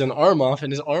punches an arm off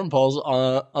and his arm falls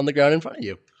on the ground in front of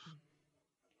you.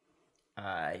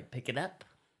 I pick it up.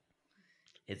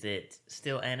 Is it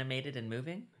still animated and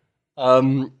moving?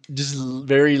 Just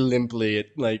very limply,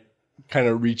 it like kind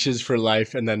of reaches for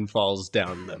life and then falls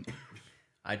down them.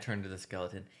 I turn to the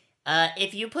skeleton.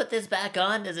 If you put this back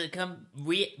on, does it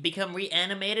become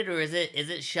reanimated or is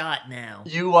it shot now?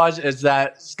 You watch as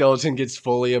that skeleton gets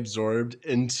fully absorbed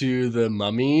into the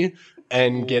mummy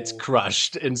and gets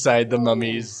crushed inside the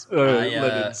mummy's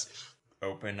linens.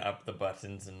 Open up the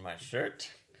buttons in my shirt,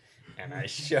 and I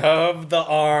shove the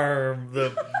arm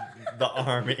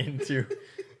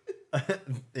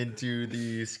into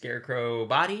the scarecrow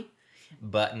body.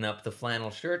 Button up the flannel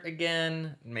shirt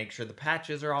again. Make sure the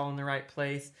patches are all in the right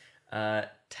place.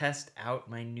 Test out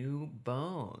my new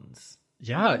bones.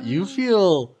 Yeah, you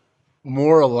feel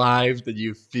more alive than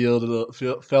you felt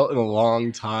in a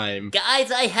long time.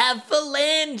 Guys, I have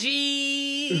phalanges!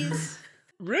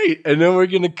 Right, and then we're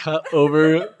gonna cut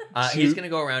over. He's gonna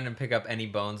go around and pick up any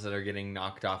bones that are getting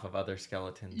knocked off of other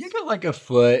skeletons. You got like a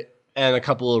foot and a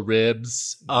couple of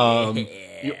ribs.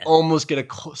 You almost get a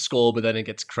skull, but then it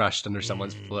gets crushed under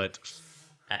someone's foot.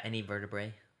 Any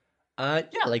vertebrae?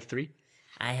 Yeah, like 3.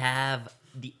 I have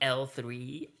the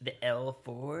L3, the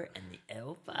L4, and the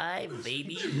L5,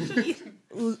 baby.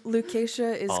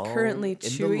 Lucacia is All currently in the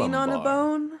chewing on a lumbar.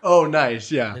 bone. Oh,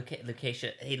 nice, yeah.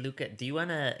 Lucacia, hey Luca, do you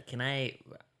wanna?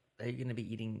 Are you gonna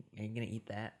be eating? Are you gonna eat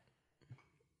that?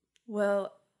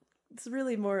 Well, it's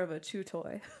really more of a chew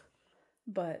toy,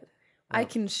 but I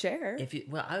can share.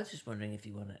 I was just wondering if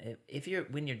you wanna.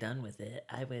 When you're done with it,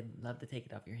 I would love to take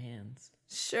it off your hands.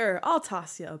 Sure, I'll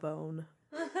toss you a bone.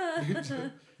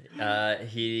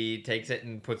 He takes it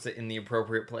and puts it in the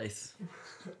appropriate place.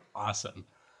 Awesome.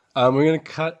 We're gonna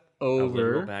cut A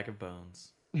literal over. bag of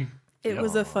bones. It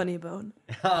was a funny bone.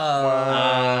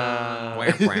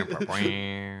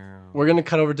 We're gonna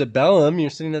cut over to Bellum. You're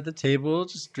sitting at the table,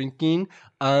 just drinking.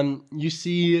 You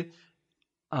see,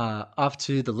 off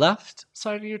to the left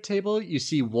side of your table, you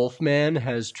see Wolfman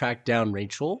has tracked down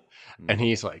Rachel, and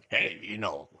he's like, "Hey,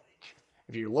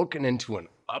 if you're looking into an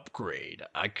upgrade,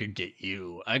 I could get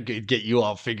you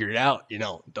all figured out. It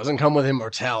doesn't come with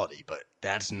immortality, but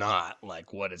that's not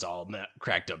like what it's all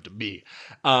cracked up to be."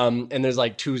 And there's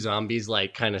like 2 zombies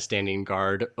like kind of standing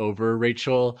guard over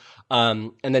Rachel.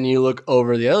 And then you look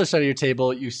over the other side of your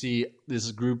table, you see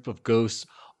this group of ghosts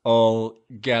all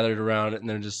gathered around it, and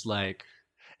they're just like,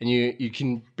 and you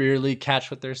can barely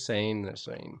catch what they're saying. They're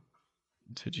saying,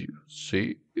 "Did you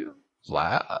see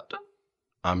that?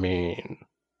 I mean,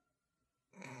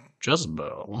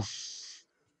 Jezebel.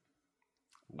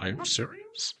 Are you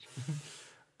serious?"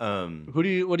 What do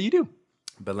you do?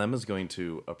 Belem is going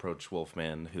to approach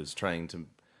Wolfman, who's trying to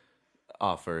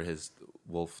offer his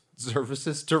wolf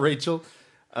services to Rachel.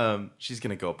 She's going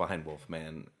to go up behind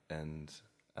Wolfman and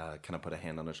kind of put a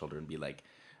hand on his shoulder and be like,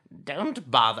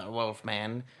 Don't bother,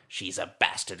 Wolfman. She's a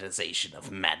bastardization of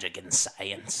magic and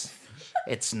science.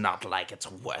 It's not like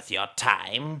it's worth your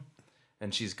time.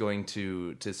 and she's going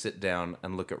to sit down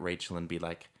and look at Rachel and be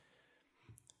like,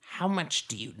 How much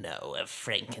do you know of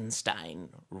Frankenstein,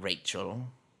 Rachel?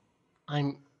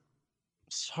 I'm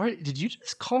sorry, did you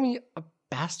just call me a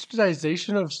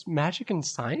bastardization of magic and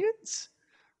science?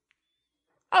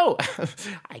 Oh,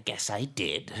 I guess I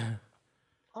did.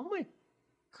 Oh my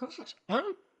gosh,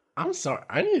 I'm sorry.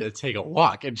 I need to take a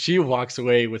walk. And she walks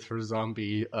away with her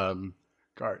zombie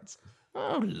guards.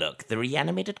 Oh, look, the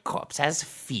reanimated corpse has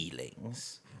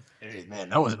feelings. Hey, man,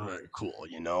 that wasn't very cool,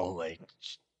 like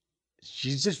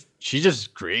she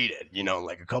just created,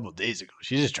 like a couple of days ago.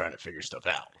 She's just trying to figure stuff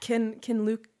out.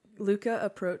 Can Luca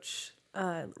approach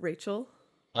Rachel.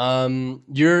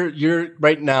 You're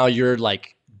right now. You're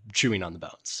like chewing on the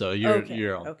bones, so you're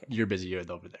busy. You're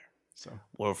over there. So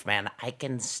Wolfman, I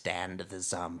can stand the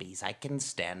zombies. I can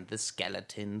stand the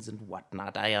skeletons and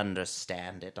whatnot. I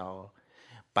understand it all.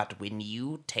 But when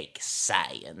you take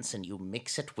science and you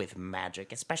mix it with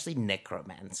magic, especially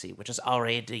necromancy, which is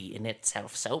already in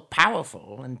itself so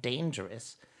powerful and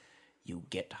dangerous, you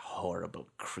get horrible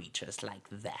creatures like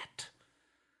that.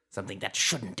 Something that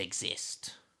shouldn't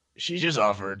exist. she just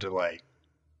offered to like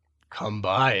come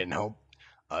by and help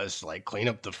us like clean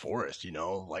up the forest.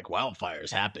 Like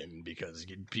wildfires happen because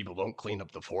people don't clean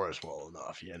up the forest well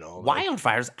enough.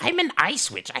 Wildfires? I'm an ice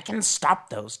witch. I can stop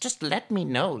those. Just let me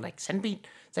know. Like, send me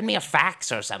a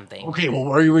fax or something. Okay, well,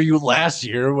 where were you last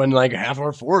year when like half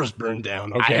our forest burned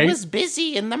down? Okay, I was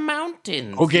busy in the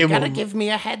mountains. Okay, you gotta give me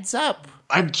a heads up.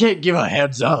 I can't give a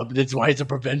heads up. That's why it's a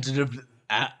preventative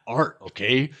art.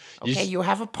 Okay. Okay, you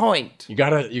have a point. You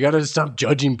gotta stop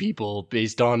judging people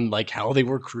based on like how they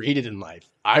were created in life.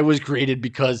 I was created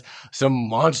because some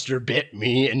monster bit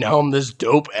me, and now I'm this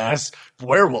dope ass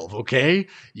werewolf. Okay,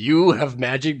 you have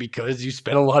magic because you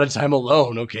spent a lot of time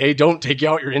alone. Okay, don't take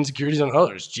out your insecurities on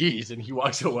others. Jeez, and he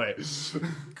walks away.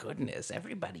 Goodness,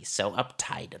 everybody's so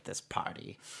uptight at this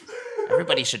party.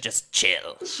 Everybody should just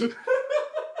chill.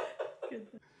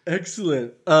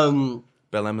 Excellent.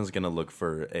 Bellem is gonna look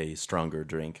for a stronger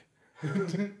drink.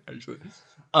 Actually,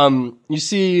 you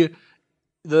see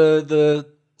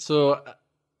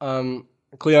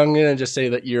Cleo, I'm gonna just say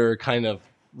that you're kind of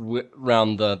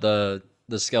around the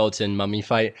skeleton mummy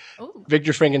fight. Oh.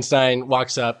 Victor Frankenstein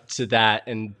walks up to that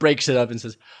and breaks it up and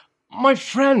says, my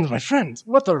friends,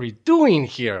 what are we doing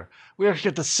here? We are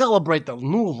here to celebrate the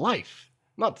new life,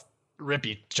 not rip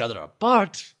each other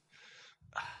apart.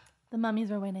 The mummies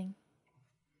were winning.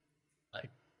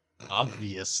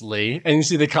 Obviously. And you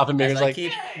see the coffin maker's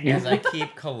As I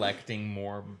keep collecting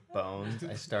more bones,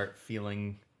 I start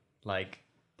feeling like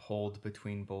pulled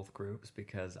between both groups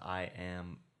because I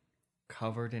am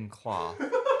covered in cloth,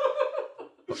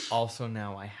 but also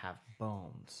now I have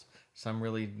bones. So I'm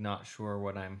really not sure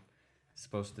what I'm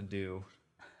supposed to do.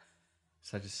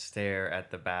 So I just stare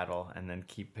at the battle and then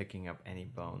keep picking up any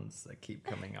bones that keep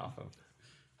coming off of.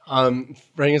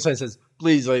 Frankenstein says,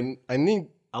 please,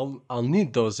 I'll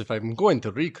need those if I'm going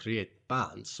to recreate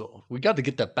band. So we got to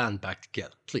get that band back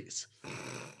together, please.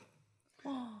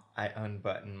 I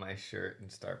unbutton my shirt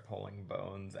and start pulling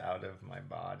bones out of my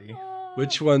body.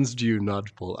 Which ones do you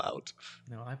not pull out?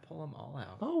 No, I pull them all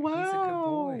out. Oh, wow. He's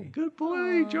a good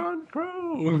boy. Good boy, John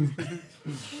Crow.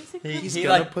 He's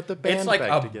gonna put the band it's like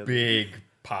back a together. big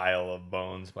pile of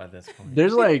bones by this point.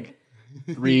 There's like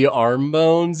 3 arm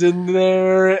bones in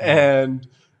there. And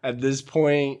at this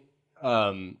point,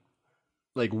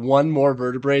 like 1 more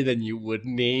vertebrae than you would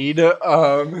need.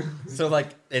 So like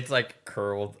it's like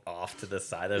curled off to the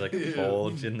side. There's like a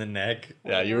bulge in the neck.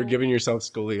 Yeah, you were giving yourself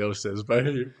scoliosis by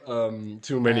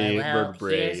too many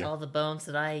vertebrae. Here's all the bones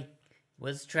that I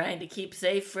was trying to keep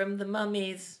safe from the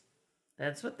mummies.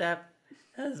 That's what that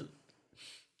has.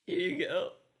 Here you go.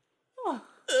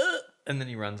 And then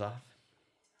he runs off.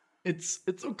 It's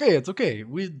okay. It's okay.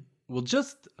 We'll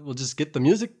just get the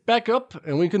music back up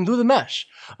and we can do the mash.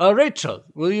 Rachel,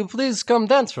 will you please come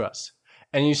dance for us?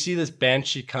 And you see this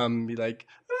banshee come and be like,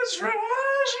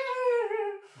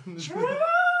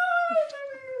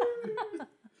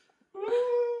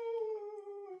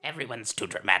 Everyone's too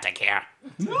dramatic here.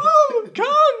 no, come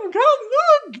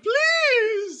look,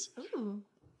 please. Ooh.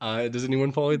 Does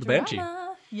anyone follow the banshee?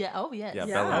 Drama. Yeah. Oh, yes. Yeah,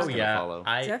 Yeah. Bella's Oh gonna yeah, follow.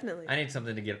 Definitely. I need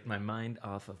something to get my mind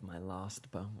off of my lost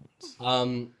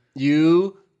bones.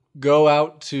 You go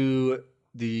out to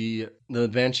the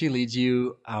banshee leads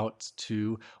you out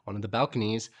to one of the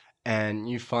balconies, and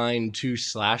you find 2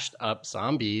 slashed up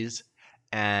zombies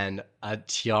and a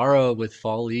tiara with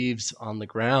fall leaves on the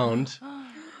ground.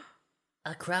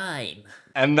 A crime.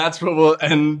 And that's what we'll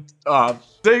end.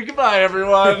 Say goodbye,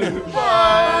 everyone.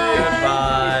 Bye.